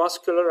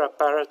neuromuscular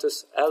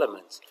apparatus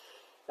elements.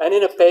 And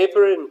in a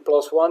paper in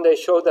PLOS ONE, they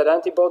showed that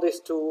antibodies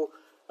to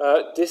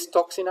this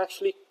toxin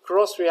actually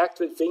cross-react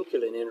with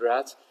vinculin in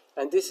rats,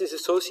 and this is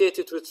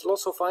associated with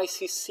loss of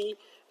ICC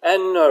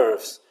and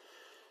nerves.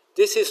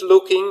 This is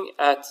looking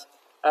at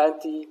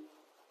anti-CDT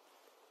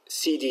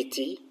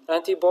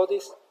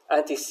antibodies,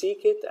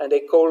 anti-c-KIT, and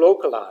they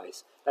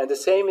co-localize. And the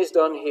same is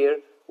done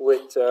here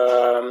with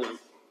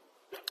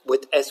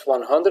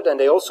S100, and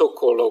they also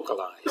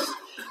co-localize.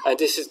 And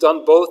this is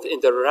done both in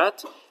the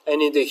rat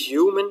and in the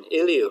human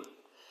ileum.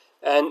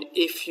 And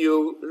if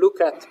you look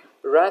at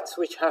rats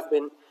which have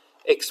been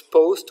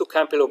exposed to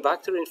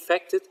Campylobacter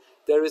infected,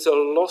 there is a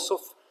loss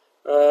of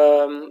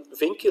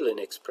vinculin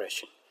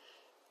expression.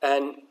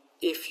 And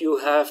if you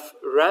have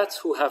rats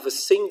who have a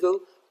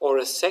single or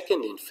a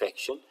second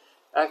infection,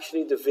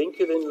 actually the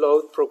vinculin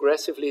load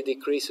progressively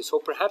decreases. So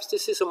perhaps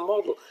this is a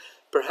model.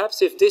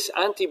 Perhaps if this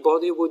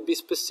antibody would be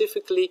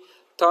specifically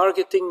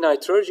targeting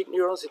nitrogen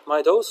neurons, it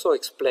might also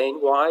explain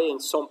why in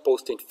some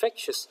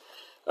post-infectious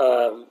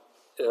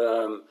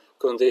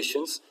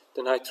conditions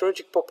the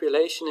nitrogen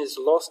population is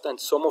lost, and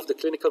some of the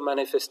clinical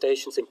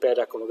manifestations, impaired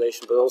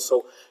accommodation, but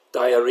also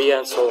diarrhea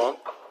and so on,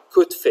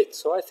 could fit.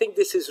 So I think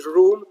this is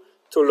room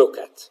to look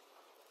at.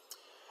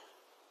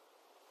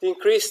 The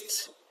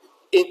increased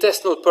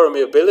intestinal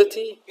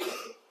permeability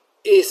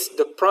is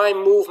the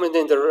prime movement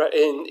in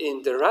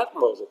the rat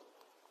model.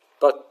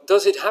 But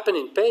does it happen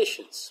in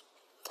patients?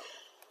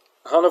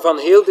 Hanne van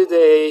Heel did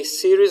a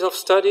series of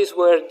studies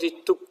where we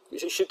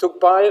took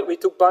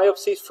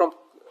biopsies from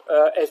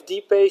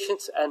FD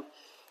patients and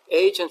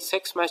age and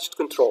sex matched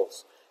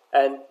controls.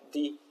 And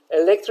the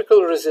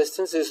electrical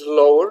resistance is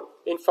lower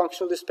in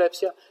functional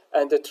dyspepsia,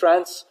 and the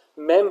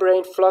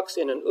transmembrane flux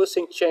in an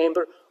Ussing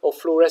chamber of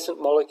fluorescent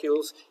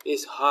molecules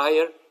is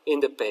higher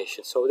in the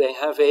patient. So they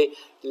have a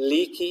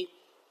leaky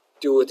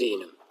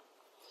duodenum.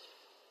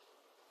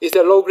 Is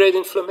there low-grade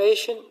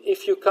inflammation?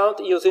 If you count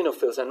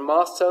eosinophils and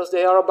mast cells,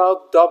 they are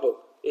about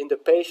double in the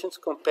patients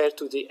compared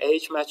to the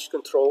age-matched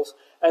controls.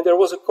 And there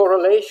was a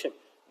correlation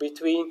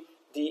between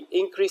the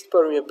increased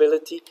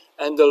permeability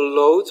and the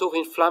loads of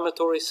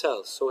inflammatory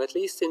cells. So at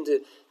least in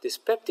the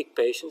dyspeptic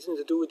patients, in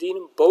the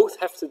duodenum, both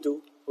have to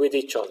do with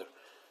each other.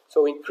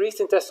 So increased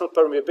intestinal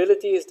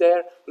permeability is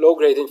there,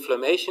 low-grade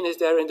inflammation is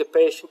there in the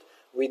patient.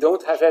 We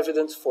don't have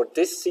evidence for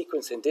this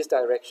sequence in this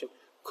direction,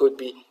 could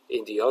be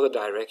in the other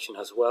direction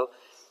as well.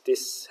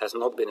 This has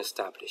not been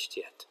established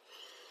yet.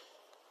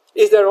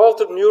 Is there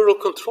altered neural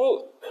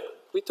control?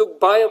 We took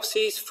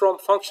biopsies from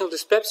functional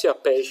dyspepsia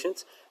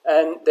patients,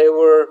 and they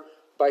were,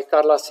 by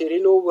Carla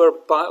Cirillo,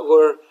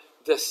 were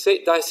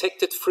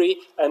dissected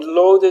free and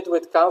loaded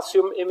with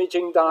calcium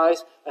imaging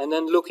dyes, and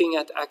then looking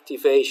at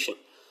activation.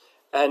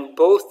 And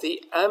both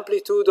the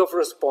amplitude of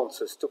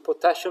responses to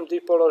potassium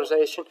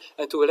depolarization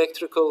and to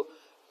electrical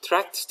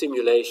tract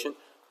stimulation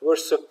were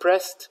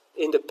suppressed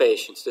in the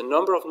patients. The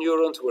number of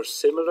neurons were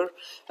similar,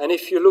 and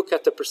if you look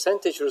at the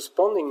percentage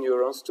responding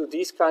neurons to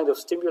these kind of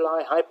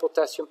stimuli, high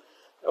potassium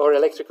or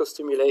electrical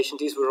stimulation,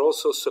 these were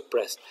also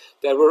suppressed.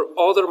 There were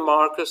other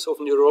markers of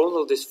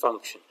neuronal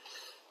dysfunction.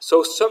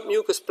 So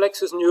submucous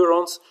plexus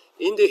neurons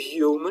in the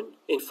human,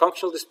 in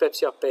functional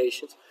dyspepsia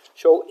patients,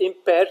 show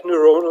impaired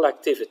neuronal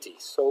activity.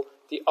 So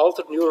the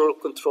altered neural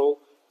control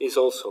is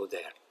also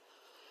there.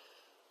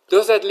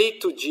 Does that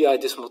lead to GI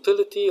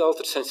dysmotility,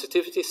 altered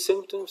sensitivity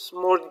symptoms?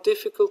 More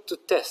difficult to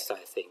test, I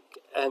think.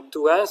 And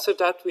to answer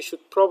that, we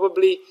should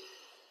probably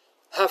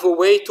have a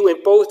way to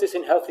impose this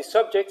in healthy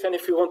subjects. And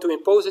if we want to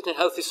impose it in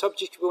healthy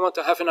subjects, we want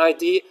to have an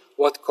idea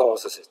what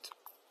causes it.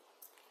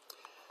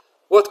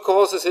 What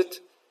causes it?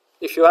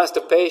 If you ask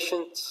the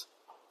patients,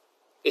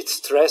 it's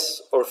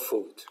stress or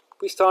food.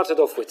 We started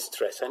off with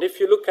stress. And if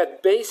you look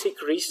at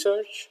basic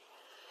research,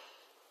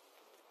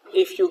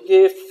 if you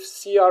give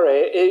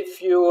CRA,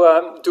 if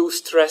you do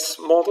stress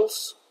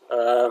models,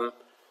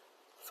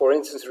 for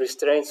instance,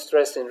 restrained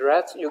stress in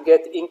rats, you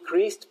get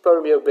increased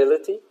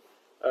permeability,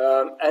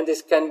 and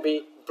this can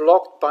be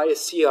blocked by a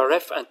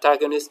CRF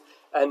antagonist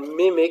and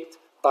mimicked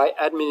by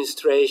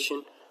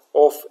administration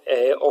of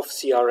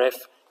CRF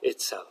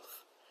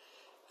itself.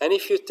 And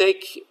if you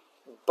take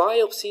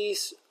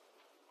biopsies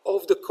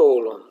of the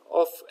colon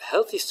of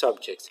healthy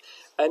subjects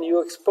and you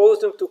expose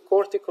them to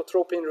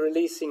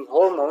corticotropin-releasing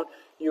hormone,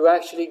 you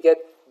actually get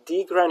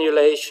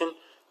degranulation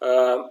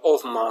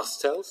of mast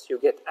cells. You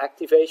get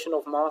activation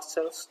of mast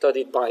cells,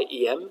 studied by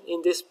EM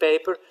in this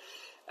paper.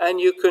 And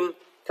you can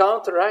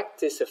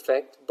counteract this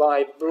effect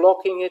by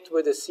blocking it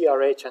with a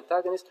CRH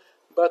antagonist,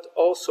 but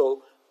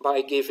also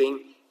by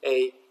giving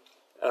a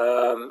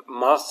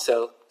mast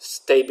cell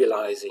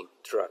stabilizing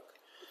drug.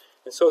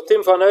 And so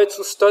Tim van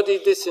Uytsel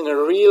studied this in a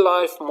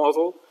real-life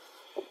model,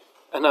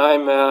 and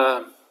I'm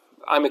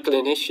a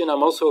clinician,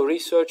 I'm also a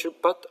researcher,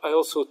 but I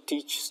also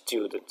teach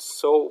students.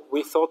 So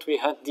we thought we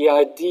had the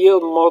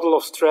ideal model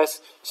of stress,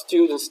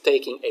 students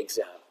taking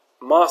exam.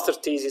 Master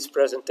thesis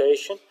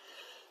presentation.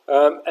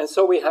 And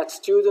so we had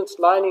students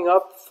lining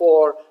up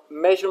for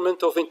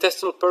measurement of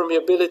intestinal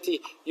permeability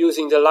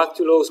using the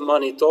lactulose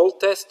mannitol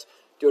test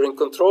during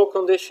control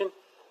condition.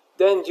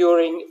 Then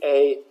during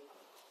a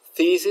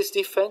thesis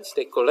defense,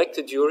 they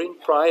collected urine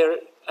prior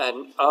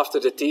and after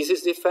the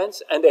thesis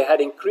defense, and they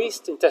had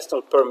increased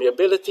intestinal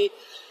permeability.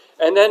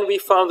 And then we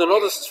found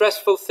another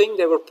stressful thing.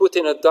 They were put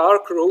in a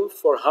dark room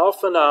for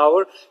half an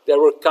hour. There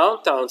were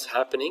countdowns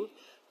happening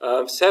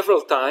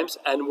several times,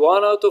 and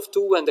 1 out of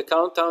 2, when the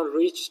countdown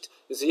reached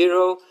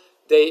 0,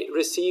 they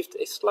received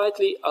a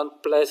slightly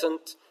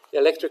unpleasant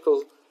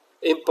electrical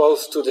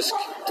impulse to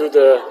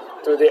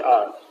the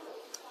arm.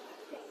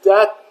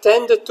 That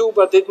tended to,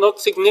 but did not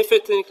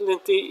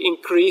significantly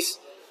increase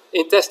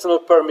intestinal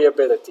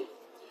permeability.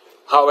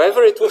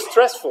 However, it was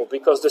stressful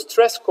because the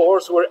stress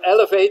scores were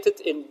elevated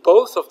in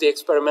both of the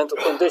experimental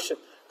conditions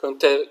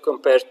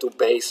compared to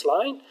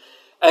baseline,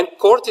 and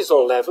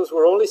cortisol levels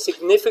were only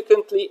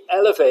significantly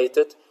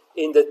elevated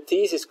in the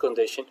thesis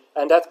condition,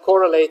 and that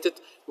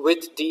correlated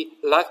with the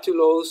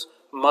lactulose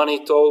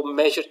mannitol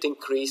measured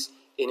increase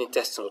in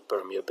intestinal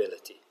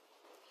permeability.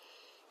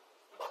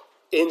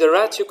 In the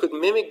rats, you could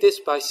mimic this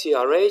by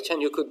CRH,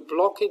 and you could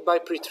block it by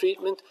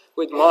pretreatment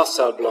with mast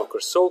cell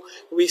blockers. So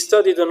we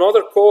studied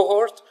another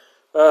cohort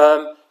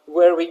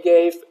where we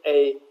gave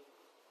a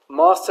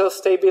mast cell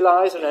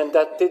stabilizer, and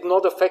that did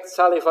not affect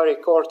salivary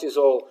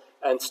cortisol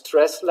and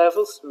stress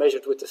levels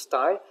measured with the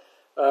STI.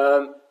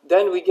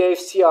 Then we gave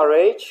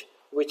CRH,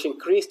 which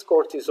increased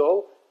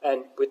cortisol,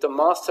 and with the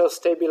mast cell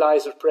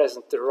stabilizer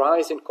present, the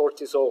rise in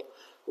cortisol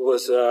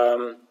was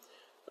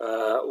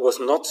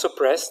not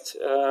suppressed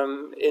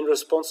in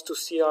response to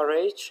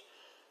CRH.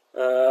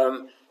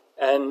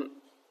 And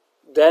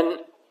then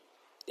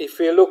if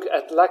we look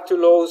at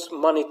lactulose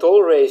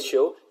mannitol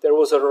ratio, there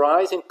was a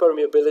rise in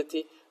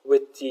permeability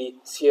with the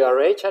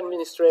CRH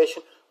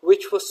administration,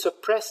 which was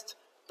suppressed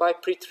by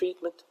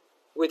pretreatment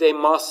with a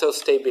mast cell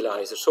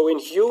stabilizer. So in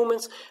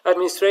humans,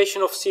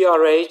 administration of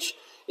CRH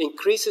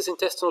increases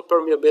intestinal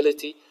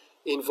permeability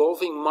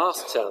involving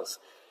mast cells.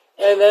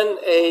 And then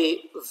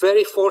a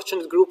very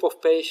fortunate group of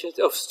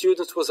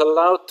students was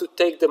allowed to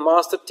take the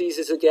master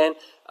thesis again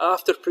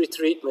after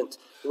pretreatment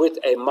with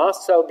a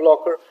mast cell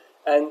blocker,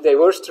 and they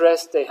were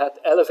stressed, they had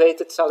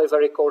elevated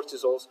salivary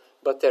cortisols,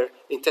 but their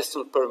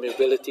intestinal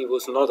permeability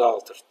was not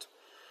altered.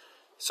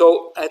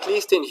 So at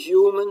least in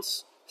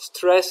humans,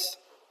 stress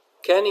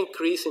can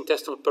increase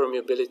intestinal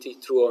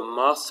permeability through a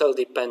mast cell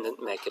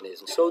dependent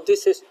mechanism. So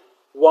this is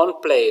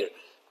one player,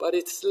 but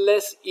it's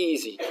less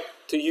easy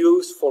to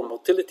use for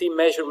motility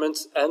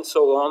measurements and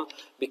so on,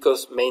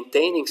 because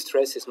maintaining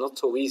stress is not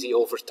so easy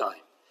over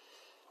time.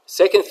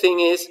 Second thing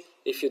is,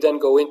 if you then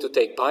go in to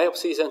take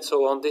biopsies and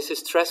so on, this is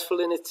stressful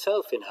in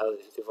itself in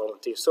healthy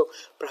volunteers. So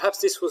perhaps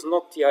this was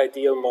not the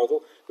ideal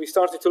model. We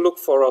started to look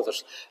for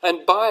others.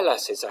 And bile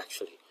acids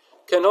actually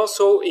can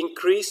also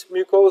increase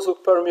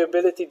mucosal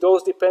permeability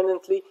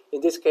dose-dependently,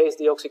 in this case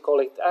the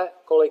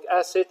oxycholic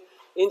acid,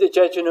 in the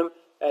jejunum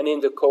and in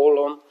the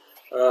colon,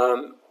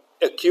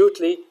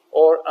 acutely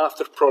or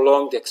after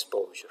prolonged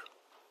exposure.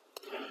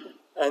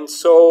 And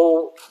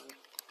so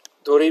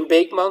Doreen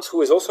Beekmans,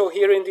 who is also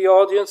here in the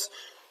audience,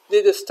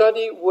 did a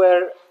study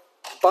where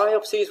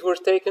biopsies were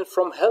taken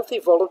from healthy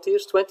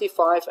volunteers,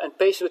 25, and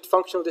patients with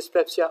functional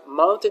dyspepsia,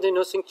 mounted in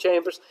nursing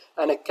chambers,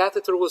 and a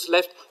catheter was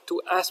left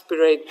to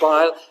aspirate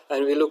bile,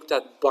 and we looked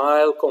at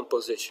bile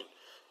composition.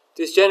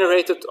 This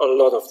generated a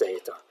lot of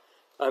data.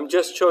 I'm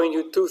just showing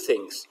you two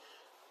things.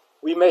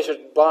 We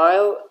measured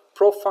bile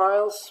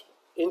profiles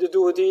in the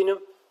duodenum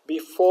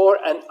before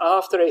and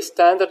after a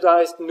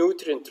standardized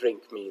nutrient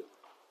drink meal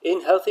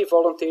in healthy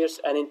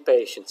volunteers and in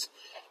patients.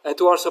 And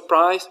to our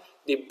surprise,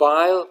 the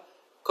bile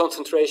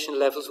concentration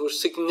levels were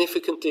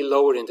significantly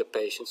lower in the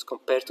patients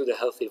compared to the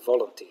healthy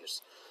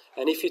volunteers.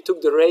 And if you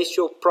took the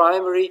ratio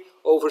primary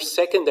over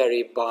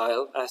secondary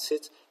bile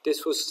acids,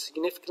 this was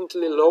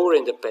significantly lower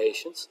in the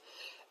patients.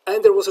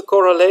 And there was a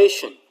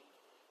correlation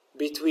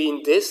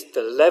between this,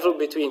 the level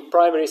between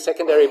primary and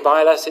secondary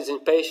bile acids in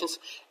patients,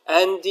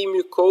 and the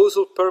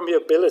mucosal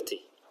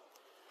permeability.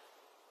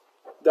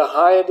 The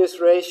higher this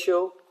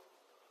ratio,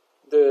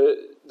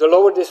 the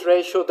lower this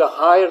ratio, the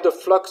higher the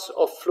flux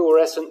of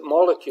fluorescent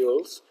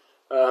molecules,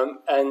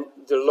 and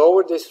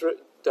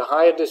the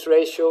higher this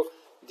ratio,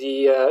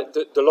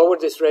 the lower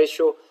this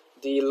ratio,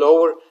 the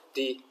lower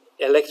the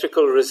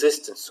electrical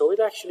resistance. So it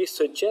actually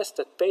suggests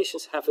that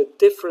patients have a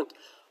different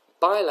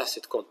bile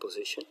acid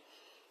composition.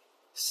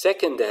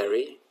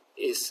 Secondary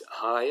is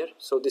higher,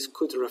 so this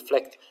could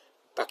reflect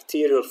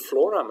bacterial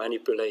flora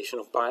manipulation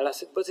of bile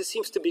acid, but it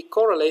seems to be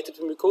correlated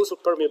with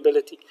mucosal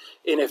permeability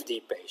in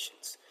FD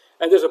patients.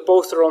 And there's a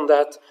poster on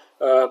that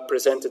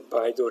presented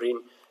by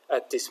Doreen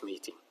at this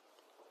meeting.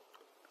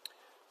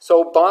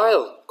 So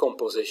bile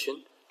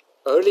composition,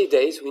 early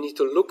days, we need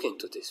to look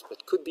into this,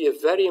 but could be a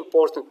very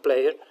important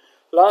player.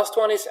 Last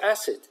one is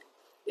acid.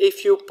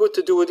 If you put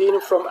the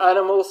duodenum from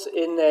animals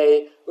in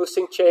a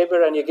Wisting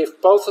chamber and you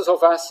give pulses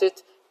of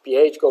acid,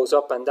 pH goes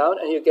up and down,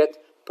 and you get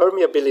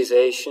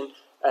permeabilization,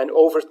 and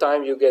over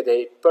time you get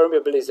a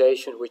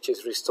permeabilization which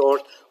is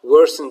restored,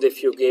 worsened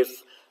if you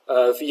give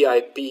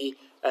VIP,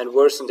 and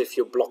worsened if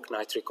you block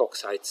nitric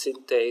oxide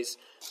synthase.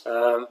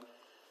 And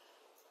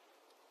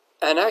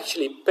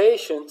actually,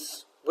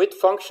 patients with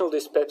functional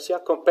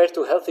dyspepsia, compared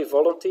to healthy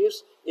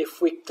volunteers,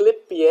 if we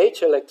clip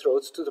pH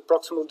electrodes to the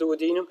proximal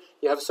duodenum,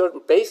 you have a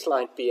certain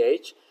baseline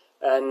pH,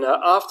 and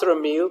after a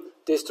meal,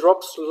 this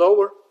drops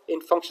lower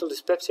in functional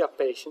dyspepsia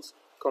patients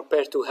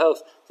compared to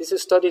health. This is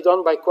a study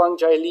done by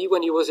Kwang-Jai Lee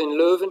when he was in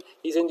Leuven.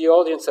 He's in the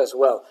audience as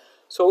well.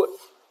 So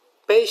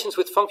patients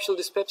with functional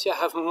dyspepsia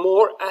have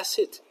more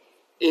acid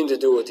in the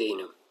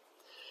duodenum.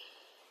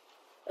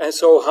 And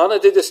so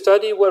Hanne did a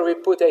study where we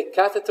put a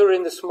catheter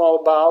in the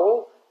small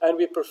bowel and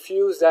we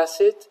perfused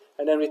acid,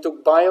 and then we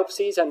took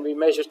biopsies and we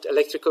measured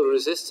electrical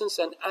resistance,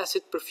 and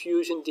acid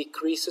perfusion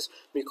decreases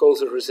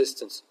mucosal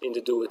resistance in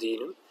the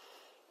duodenum.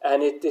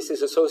 And this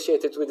is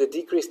associated with a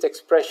decreased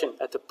expression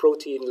at the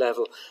protein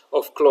level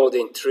of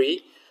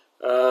Claudin-3.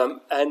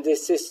 And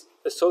this is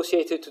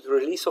associated with the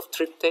release of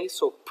tryptase,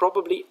 so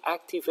probably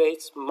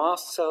activates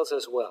mast cells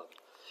as well.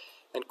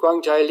 And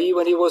Kwang-Jai Lee,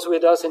 when he was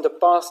with us in the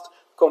past,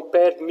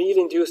 compared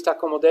meal-induced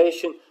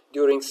accommodation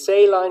during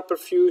saline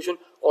perfusion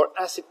or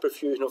acid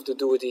perfusion of the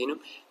duodenum,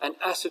 and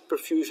acid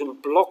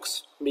perfusion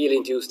blocks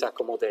meal-induced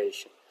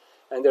accommodation.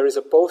 And there is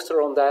a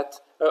poster on that,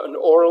 an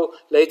oral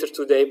later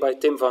today by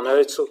Tim van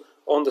Uytsel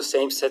on the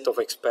same set of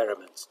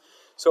experiments.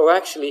 So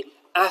actually,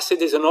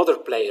 acid is another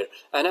player,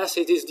 and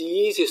acid is the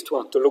easiest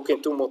one to look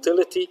into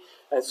motility,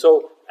 and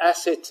so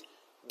acid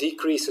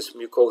decreases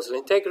mucosal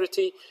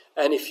integrity,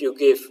 and if you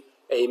give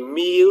a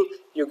meal,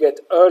 you get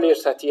earlier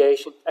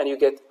satiation, and you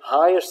get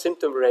higher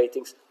symptom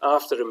ratings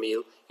after a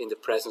meal in the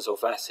presence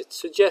of acid,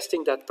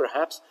 suggesting that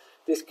perhaps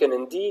this can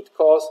indeed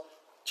cause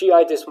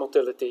GI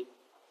dysmotility,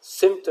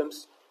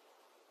 symptoms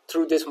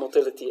through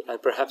dysmotility,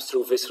 and perhaps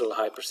through visceral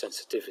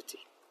hypersensitivity.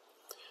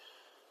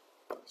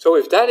 So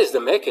if that is the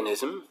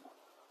mechanism,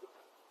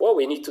 well,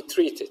 we need to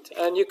treat it.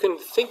 And you can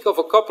think of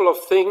a couple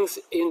of things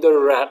in the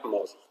rat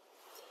model.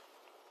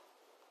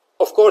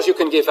 Of course, you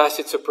can give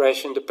acid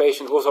suppression. The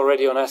patient was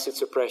already on acid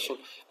suppression,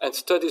 and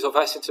studies of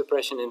acid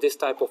suppression in this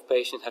type of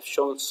patient have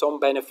shown some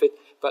benefit,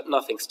 but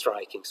nothing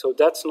striking. So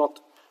that's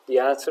not the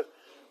answer.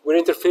 We're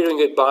interfering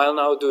with bile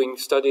now, doing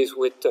studies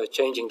with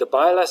changing the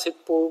bile acid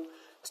pool.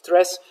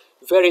 Stress,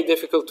 very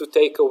difficult to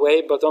take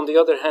away, but on the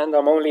other hand,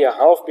 I'm only a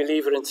half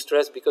believer in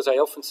stress because I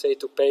often say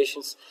to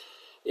patients,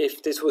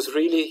 if this was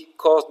really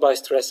caused by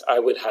stress, I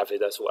will have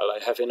it as well.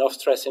 I have enough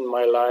stress in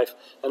my life,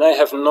 and I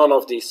have none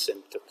of these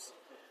symptoms.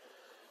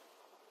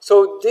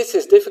 So this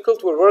is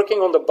difficult. We're working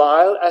on the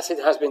bile, as it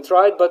has been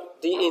tried,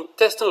 but the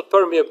intestinal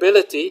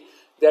permeability,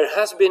 there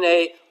has been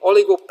an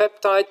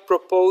oligopeptide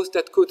proposed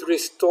that could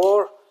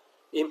restore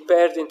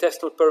impaired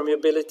intestinal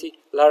permeability,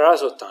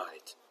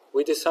 larazotide.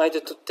 We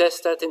decided to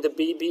test that in the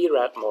BB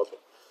rat model.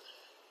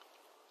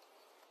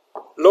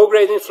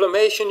 Low-grade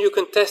inflammation, you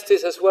can test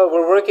this as well.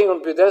 We're working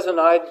on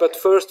budesonide, but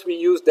first we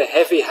used the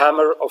heavy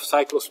hammer of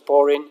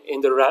cyclosporin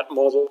in the rat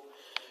model.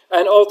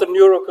 And altered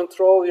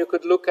neurocontrol, you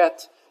could look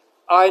at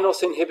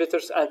inos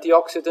inhibitors,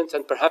 antioxidants,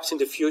 and perhaps in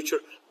the future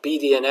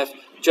BDNF,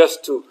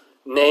 just to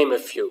name a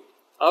few.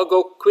 I'll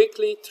go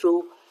quickly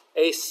through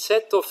a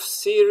set of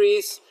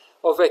series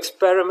of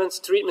experiments,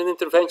 treatment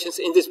interventions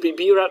in this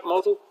BB rat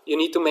model. You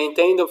need to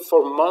maintain them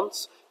for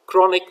months,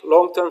 chronic,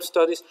 long-term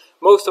studies,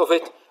 most of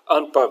it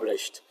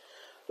unpublished.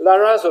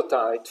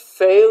 Larazotide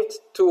failed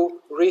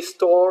to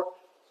restore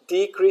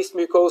decreased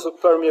mucosal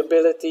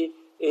permeability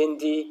in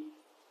the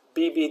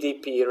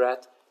BBDP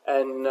rat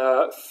and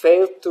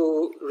failed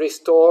to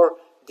restore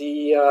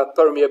the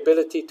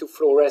permeability to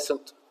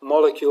fluorescent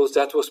molecules.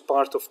 That was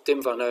part of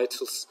Tim van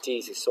Uytsel's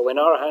thesis. So in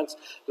our hands,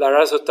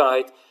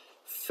 larazotide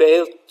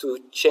failed to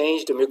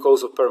change the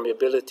mucosal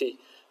permeability.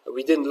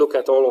 We didn't look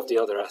at all of the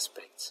other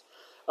aspects.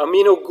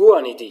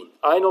 Aminoguanidine,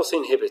 inos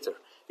inhibitor,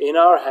 in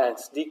our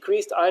hands,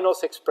 decreased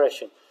inos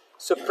expression,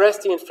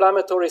 suppressed the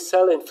inflammatory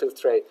cell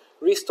infiltrate,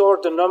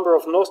 restored the number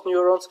of NOS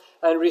neurons,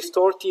 and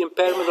restored the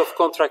impairment of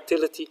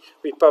contractility.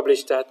 We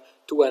published that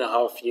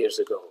 2.5 years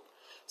ago.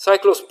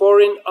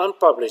 Cyclosporin,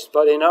 unpublished,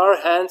 but in our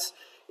hands,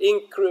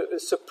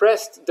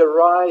 suppressed the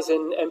rise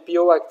in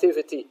MPO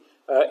activity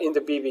in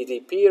the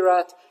BBDP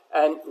rat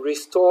and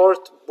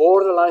restored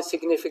borderline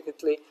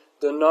significantly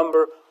the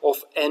number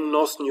of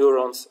NOS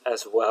neurons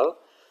as well.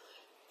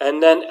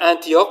 And then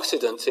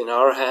antioxidants in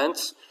our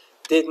hands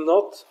did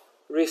not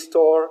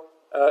restore,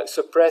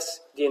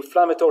 suppress the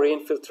inflammatory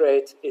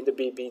infiltrate in the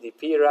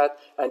BBDP rat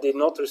and did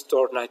not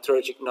restore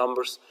nitrogen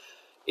numbers.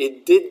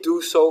 It did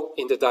do so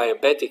in the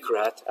diabetic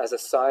rat as a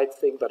side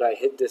thing, but I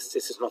hid this.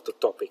 This is not the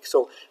topic.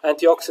 So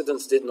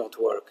antioxidants did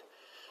not work.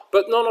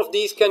 But none of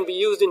these can be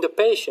used in the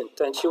patient.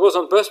 And she was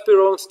on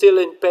buspirone, still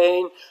in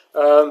pain,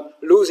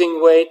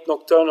 losing weight,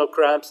 nocturnal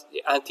cramps.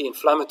 The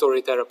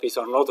anti-inflammatory therapies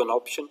are not an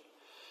option.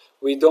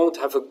 We don't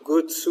have a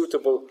good,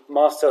 suitable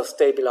mast cell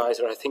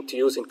stabilizer, I think, to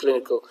use in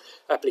clinical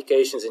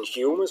applications in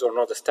humans, or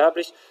not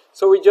established.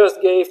 So we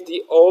just gave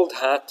the old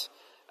hat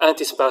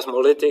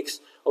antispasmolytics,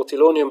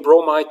 otilonium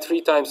bromide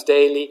 3 times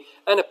daily,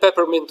 and a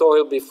peppermint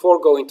oil before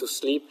going to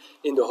sleep,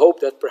 in the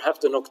hope that perhaps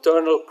the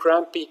nocturnal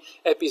crampy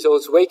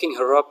episodes waking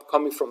her up,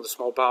 coming from the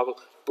small bowel,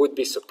 would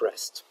be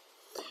suppressed.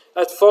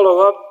 At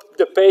follow-up,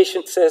 the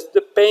patient says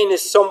the pain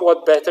is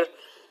somewhat better,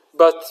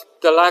 but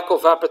the lack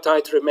of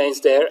appetite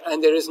remains there,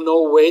 and there is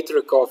no weight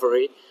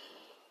recovery.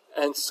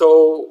 And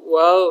so,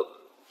 well,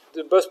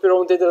 the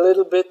buspirone did a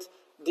little bit,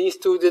 these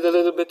two did a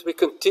little bit, we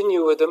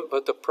continue with them,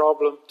 but the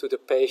problem to the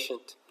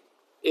patient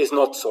is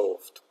not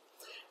solved.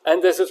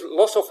 And there's a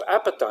loss of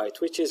appetite,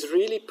 which is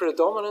really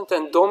predominant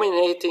and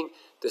dominating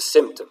the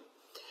symptom.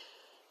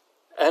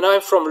 And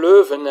I'm from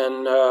Leuven,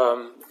 and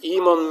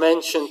Iman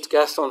mentioned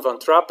Gaston van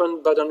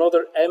Trappen, but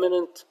another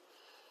eminent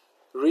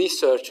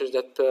researcher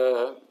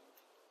that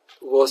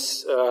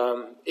was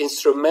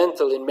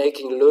instrumental in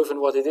making Leuven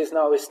what it is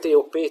now is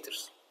Theo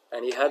Peters.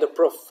 And he had a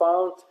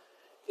profound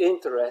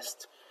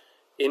interest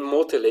in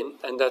motilin,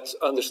 and that's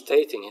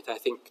understating it. I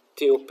think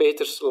Theo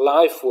Peters'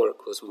 life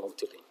work was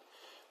motilin.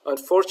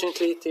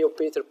 Unfortunately, Theo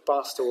Peter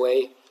passed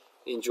away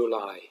in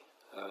July.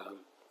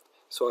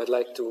 So I'd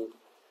like to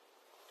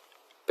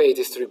pay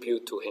this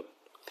tribute to him.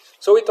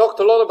 So we talked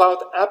a lot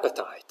about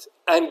appetite,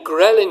 and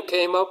ghrelin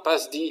came up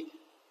as the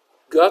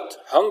gut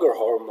hunger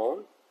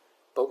hormone,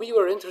 but we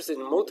were interested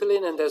in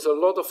motilin, and there's a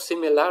lot of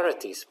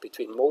similarities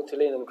between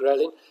motilin and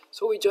ghrelin,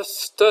 so we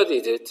just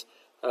studied it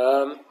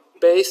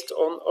based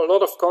on a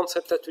lot of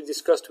concepts that we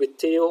discussed with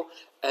Theo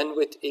and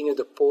with Inge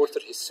de Porter,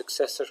 his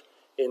successor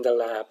in the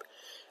lab.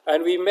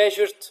 And we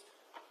measured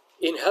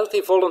in healthy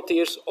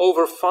volunteers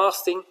over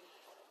fasting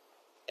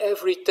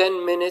every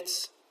 10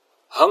 minutes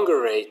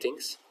hunger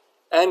ratings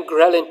and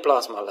ghrelin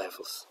plasma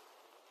levels.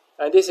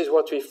 And this is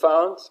what we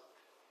found.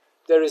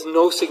 There is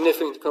no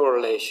significant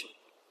correlation.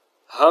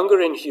 Hunger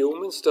in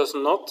humans does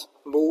not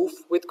move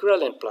with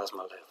ghrelin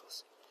plasma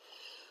levels.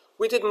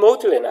 We did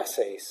motilin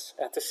assays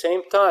at the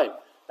same time.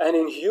 And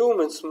in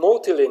humans,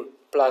 motilin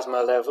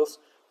plasma levels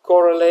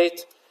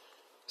correlate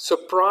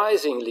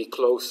surprisingly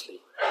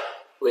closely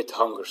with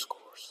hunger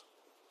scores.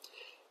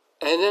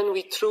 And then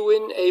we threw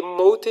in a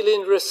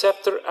motilin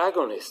receptor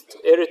agonist,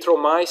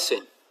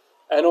 erythromycin.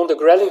 And on the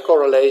ghrelin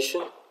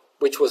correlation,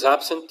 which was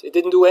absent, it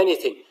didn't do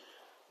anything.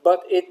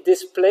 But it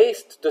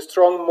displaced the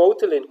strong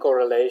motilin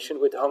correlation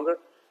with hunger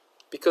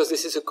because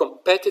this is a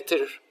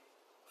competitor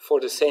for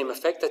the same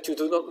effect that you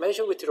do not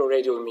measure with your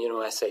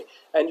radioimmunoassay.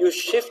 And you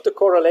shift the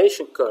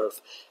correlation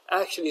curve,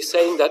 actually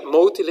saying that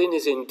motilin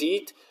is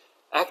indeed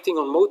acting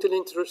on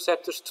motilin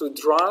receptors to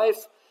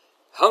drive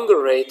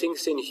hunger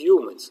ratings in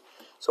humans.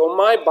 So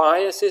my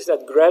bias is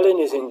that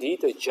ghrelin is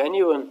indeed a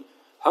genuine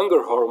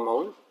hunger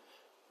hormone,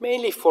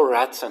 mainly for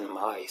rats and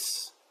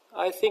mice.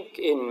 I think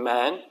in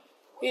man,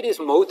 it is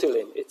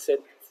motilin. It's a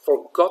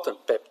forgotten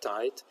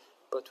peptide,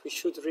 but we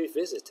should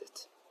revisit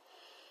it.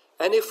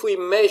 And if we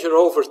measure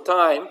over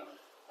time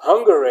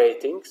hunger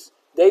ratings,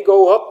 they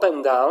go up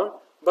and down,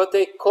 but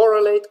they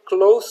correlate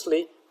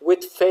closely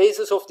with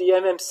phases of the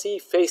MMC,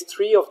 phase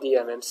 3 of the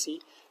MMC,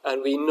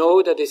 and we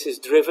know that this is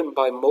driven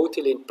by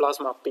motilin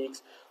plasma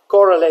peaks,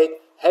 correlate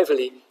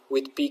heavily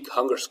with peak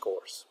hunger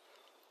scores.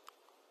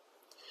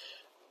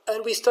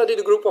 And we studied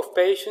a group of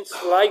patients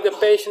like the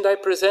patient I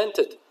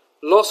presented,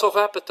 loss of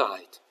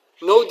appetite,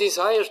 no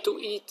desire to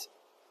eat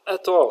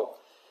at all.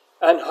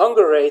 And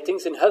hunger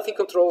ratings in healthy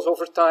controls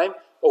over time,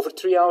 over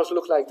 3 hours,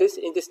 look like this.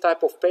 In this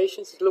type of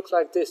patients, it looks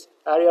like this.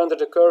 Area under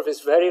the curve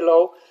is very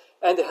low,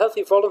 and the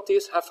healthy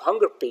volunteers have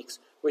hunger peaks,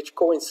 which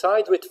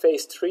coincide with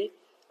phase 3,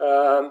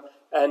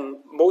 and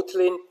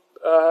motilin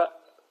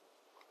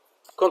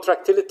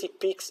contractility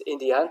peaks in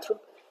the antrum,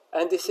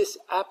 and this is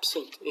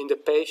absent in the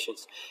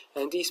patients.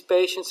 And these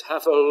patients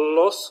have a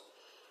loss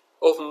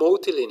of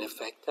motilin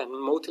effect and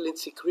motilin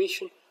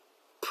secretion,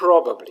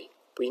 probably.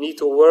 We need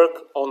to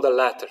work on the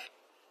latter.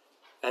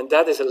 And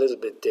that is a little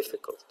bit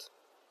difficult.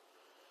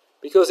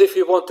 Because if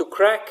you want to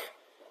crack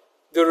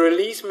the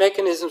release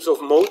mechanisms of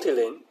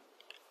motilin,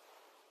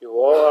 you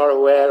all are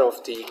aware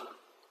of the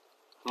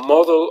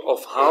model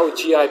of how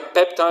GI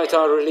peptides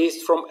are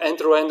released from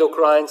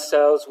enteroendocrine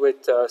cells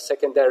with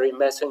secondary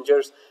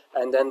messengers,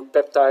 and then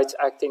peptides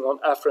acting on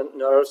afferent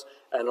nerves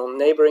and on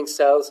neighboring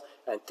cells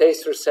and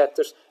taste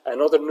receptors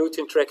and other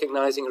nutrient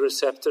recognizing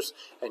receptors.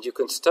 And you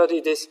can study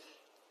this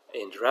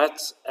in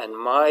rats and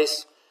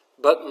mice,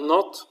 but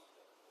not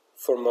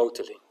for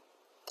motilin.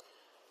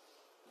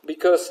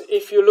 Because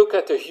if you look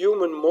at the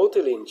human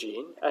motilin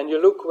gene and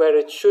you look where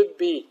it should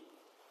be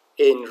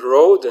in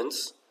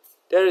rodents,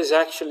 there is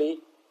actually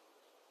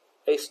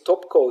a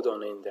stop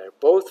codon in there,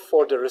 both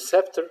for the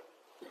receptor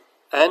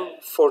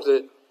and for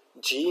the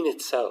gene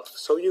itself.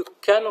 So you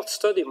cannot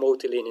study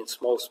motilin in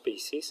small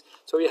species,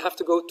 so you have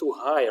to go to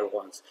higher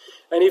ones.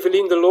 And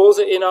Eveline de Loze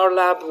in our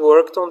lab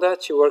worked on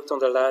that. She worked on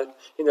the lab,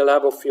 in the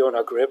lab of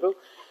Fiona Gribble.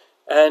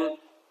 And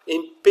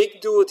in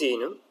pig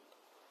duodenum,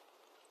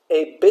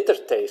 a bitter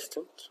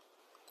tastant,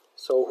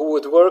 so who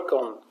would work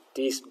on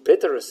these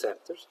bitter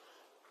receptors,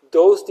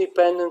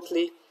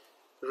 dose-dependently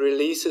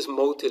releases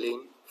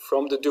motilin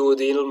from the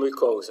duodenal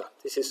mucosa.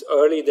 This is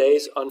early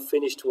days,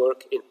 unfinished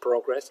work in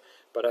progress,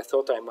 but I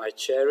thought I might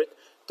share it.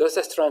 Does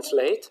that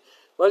translate?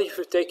 Well, if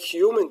you take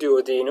human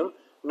duodenum,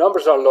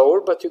 numbers are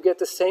lower, but you get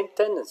the same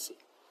tendency.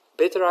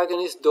 Bitter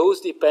agonist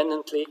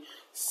dose-dependently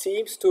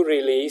seems to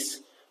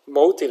release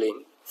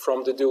motilin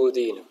from the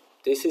duodenum.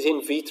 This is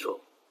in vitro,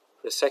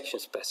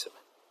 resection specimen.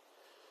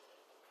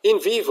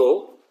 In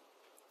vivo,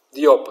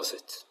 the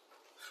opposite.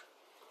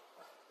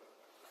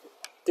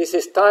 This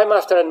is time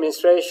after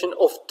administration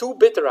of 2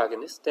 bitter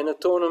agonists,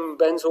 denatonium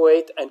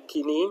benzoate and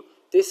quinine.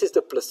 This is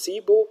the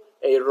placebo,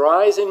 a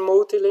rise in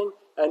motilin,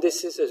 and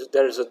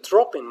there is a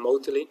drop in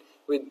motilin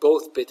with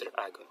both bitter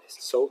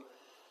agonists. So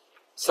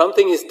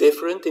something is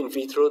different in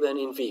vitro than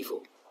in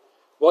vivo.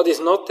 What is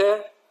not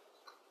there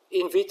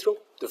in vitro?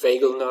 The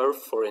vagal nerve,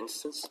 for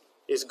instance,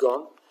 is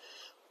gone.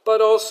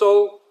 But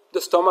also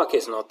the stomach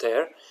is not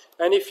there.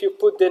 And if you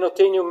put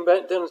denatonium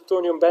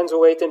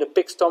benzoate in the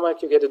pig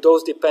stomach, you get a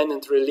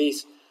dose-dependent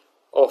release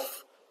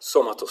of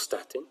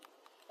somatostatin.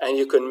 And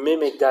you can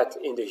mimic that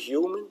in the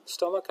human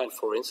stomach. And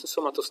for instance,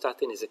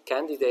 somatostatin is a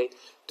candidate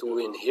to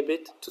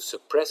inhibit, to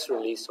suppress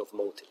release of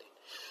motilin.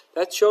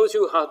 That shows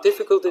you how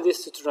difficult it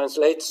is to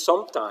translate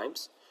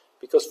sometimes,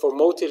 because for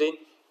motilin,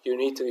 you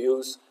need to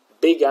use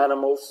big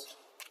animals.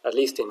 At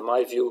least in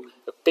my view,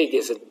 a pig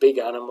is a big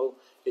animal.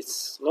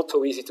 It's not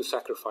so easy to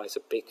sacrifice a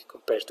pig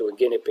compared to a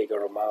guinea pig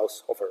or a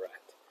mouse or a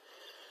rat.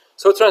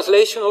 So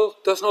translational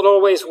does not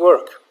always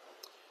work.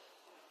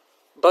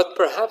 But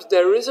perhaps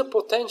there is a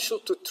potential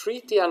to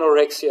treat the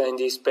anorexia in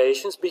these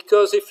patients,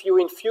 because if you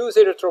infuse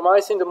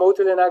erythromycin, the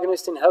motilin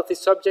agonist, in healthy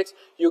subjects,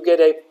 you get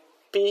a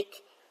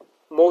peak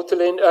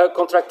motilin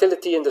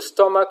contractility in the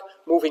stomach,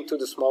 moving to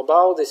the small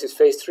bowel. This is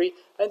phase 3,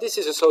 and this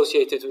is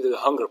associated with a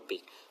hunger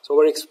peak. So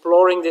we're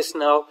exploring this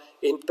now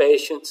in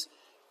patients.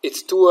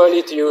 It's too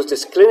early to use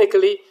this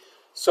clinically,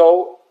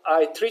 so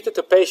I treated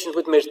a patient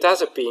with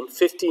mirtazapine,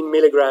 15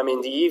 milligram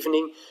in the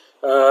evening,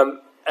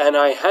 and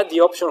I had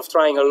the option of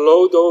trying a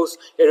low-dose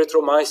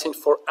erythromycin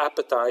for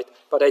appetite,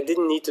 but I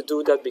didn't need to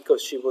do that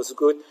because she was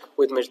good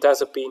with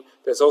mirtazapine.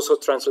 There's also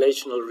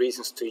translational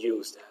reasons to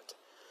use that.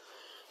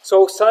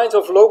 So signs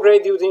of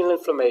low-grade duodenal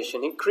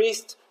inflammation,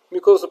 increased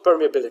mucosal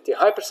permeability,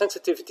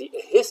 hypersensitivity,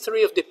 a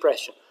history of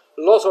depression,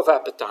 loss of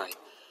appetite.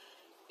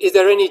 Is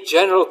there any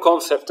general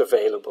concept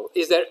available?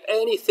 Is there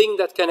anything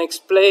that can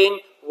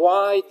explain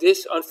why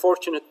this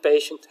unfortunate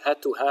patient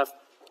had to have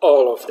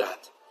all of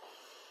that?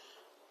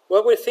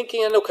 Well, we're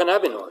thinking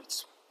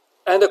endocannabinoids.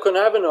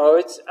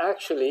 Endocannabinoids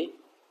actually,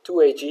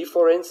 2-AG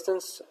for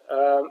instance,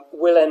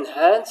 will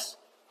enhance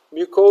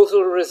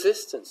mucosal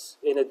resistance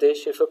in a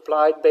dish if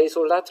applied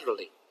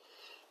basolaterally.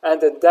 And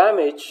the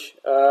damage,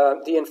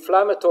 the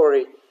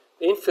inflammatory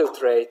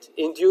infiltrate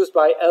induced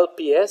by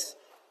LPS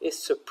is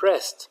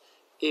suppressed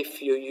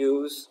if you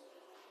use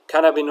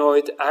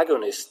cannabinoid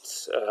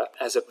agonists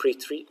as a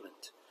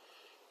pretreatment.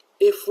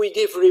 If we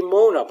give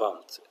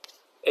rimonabant,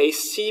 a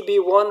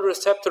CB1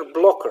 receptor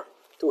blocker,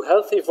 to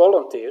healthy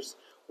volunteers,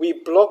 we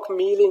block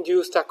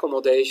meal-induced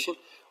accommodation,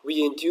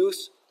 we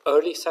induce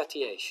early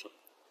satiation.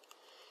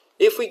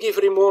 If we give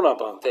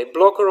rimonabant, a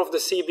blocker of the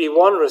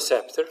CB1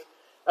 receptor,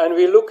 and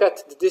we look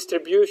at the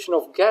distribution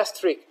of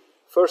gastric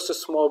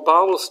versus small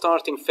bowel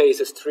starting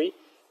phases 3,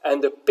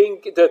 and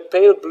the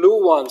pale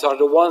blue ones are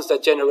the ones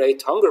that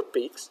generate hunger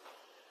peaks,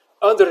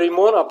 under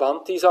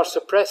rimonabant, these are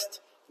suppressed.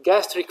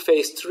 Gastric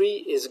phase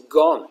 3 is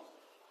gone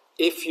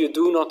if you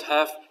do not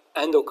have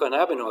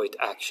endocannabinoid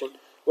action,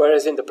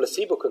 whereas in the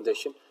placebo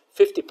condition,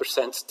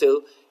 50%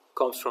 still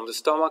comes from the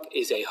stomach,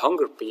 is a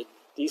hunger peak.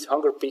 These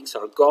hunger peaks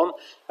are gone,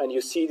 and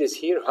you see this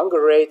here,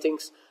 hunger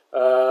ratings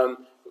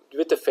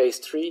with the phase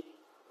 3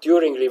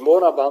 during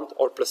rimonabant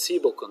or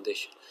placebo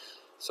condition.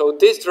 So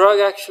this drug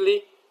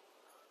actually,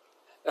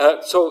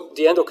 so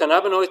the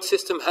endocannabinoid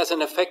system has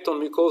an effect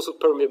on mucosal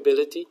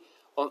permeability,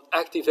 on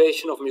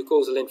activation of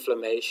mucosal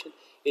inflammation.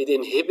 It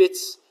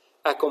inhibits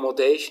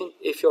accommodation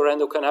if your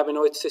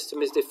endocannabinoid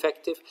system is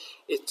defective.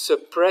 It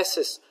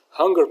suppresses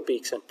hunger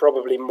peaks and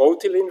probably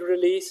motilin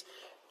release,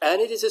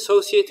 and it is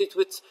associated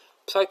with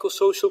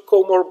psychosocial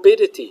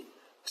comorbidity.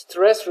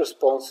 Stress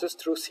responses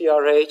through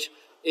CRH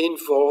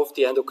involve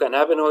the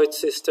endocannabinoid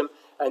system,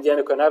 and the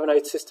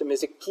endocannabinoid system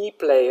is a key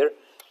player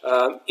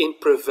in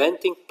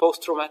preventing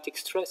post-traumatic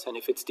stress, and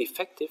if it's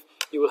defective,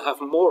 you will have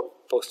more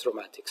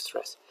post-traumatic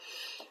stress.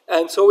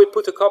 And so we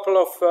put a couple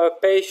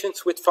of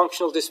patients with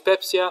functional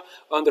dyspepsia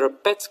under a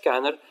PET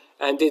scanner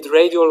and did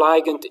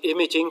radioligand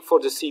imaging for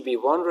the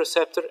CB1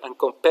 receptor and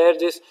compared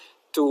this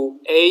to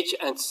age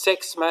and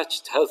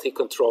sex-matched healthy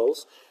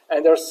controls.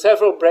 And there are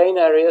several brain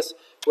areas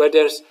where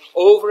there's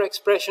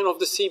overexpression of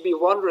the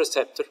CB1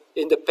 receptor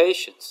in the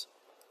patients.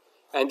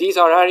 And these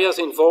are areas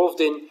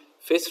involved in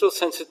visceral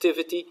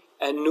sensitivity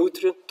and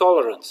nutrient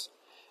tolerance.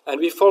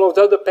 And we followed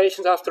other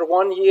patients after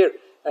 1 year.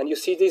 And you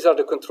see these are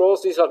the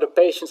controls, these are the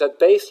patients at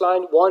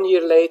baseline. 1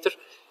 year later,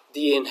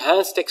 the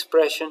enhanced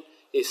expression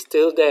is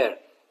still there,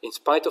 in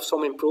spite of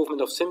some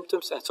improvement of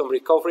symptoms and some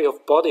recovery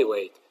of body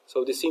weight.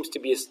 So this seems to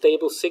be a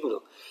stable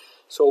signal.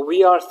 So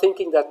we are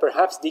thinking that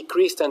perhaps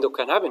decreased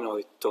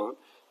endocannabinoid tone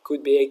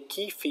could be a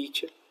key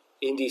feature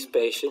in these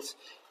patients.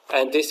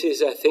 And this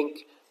is, I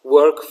think,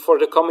 work for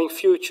the coming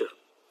future.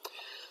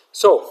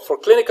 So, for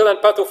clinical and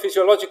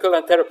pathophysiological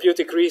and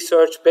therapeutic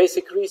research,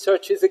 basic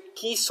research is a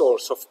key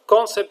source of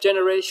concept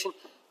generation,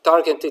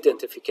 target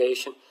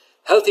identification.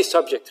 Healthy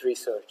subject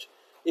research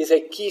is a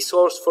key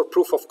source for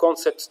proof of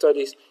concept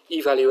studies,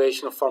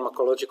 evaluation of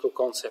pharmacological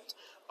concepts.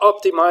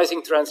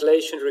 Optimizing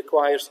translation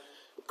requires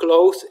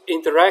close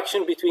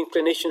interaction between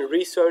clinician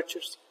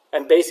researchers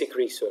and basic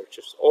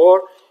researchers,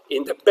 or,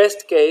 in the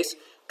best case,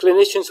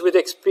 clinicians with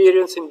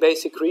experience in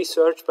basic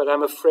research, but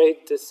I'm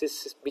afraid this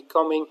is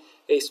becoming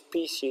a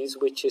species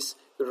which is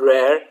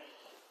rare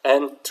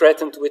and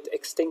threatened with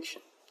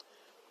extinction.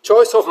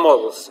 Choice of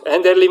models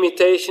and their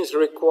limitations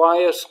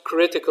requires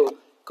critical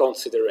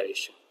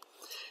consideration.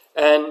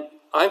 And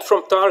I'm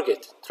from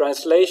Target,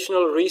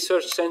 Translational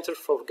Research Center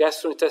for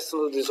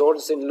Gastrointestinal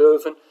Disorders in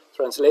Leuven.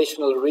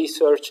 Translational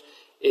research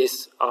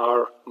is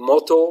our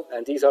motto,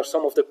 and these are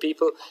some of the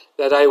people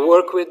that I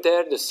work with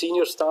there, the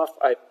senior staff.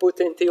 I put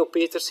in Theo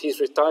Peters, he's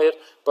retired,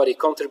 but he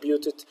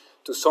contributed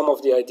to some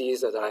of the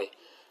ideas that I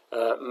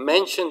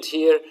mentioned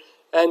here.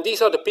 And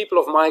these are the people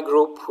of my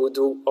group who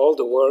do all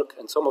the work,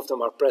 and some of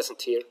them are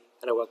present here,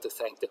 and I want to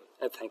thank them,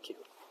 and thank you.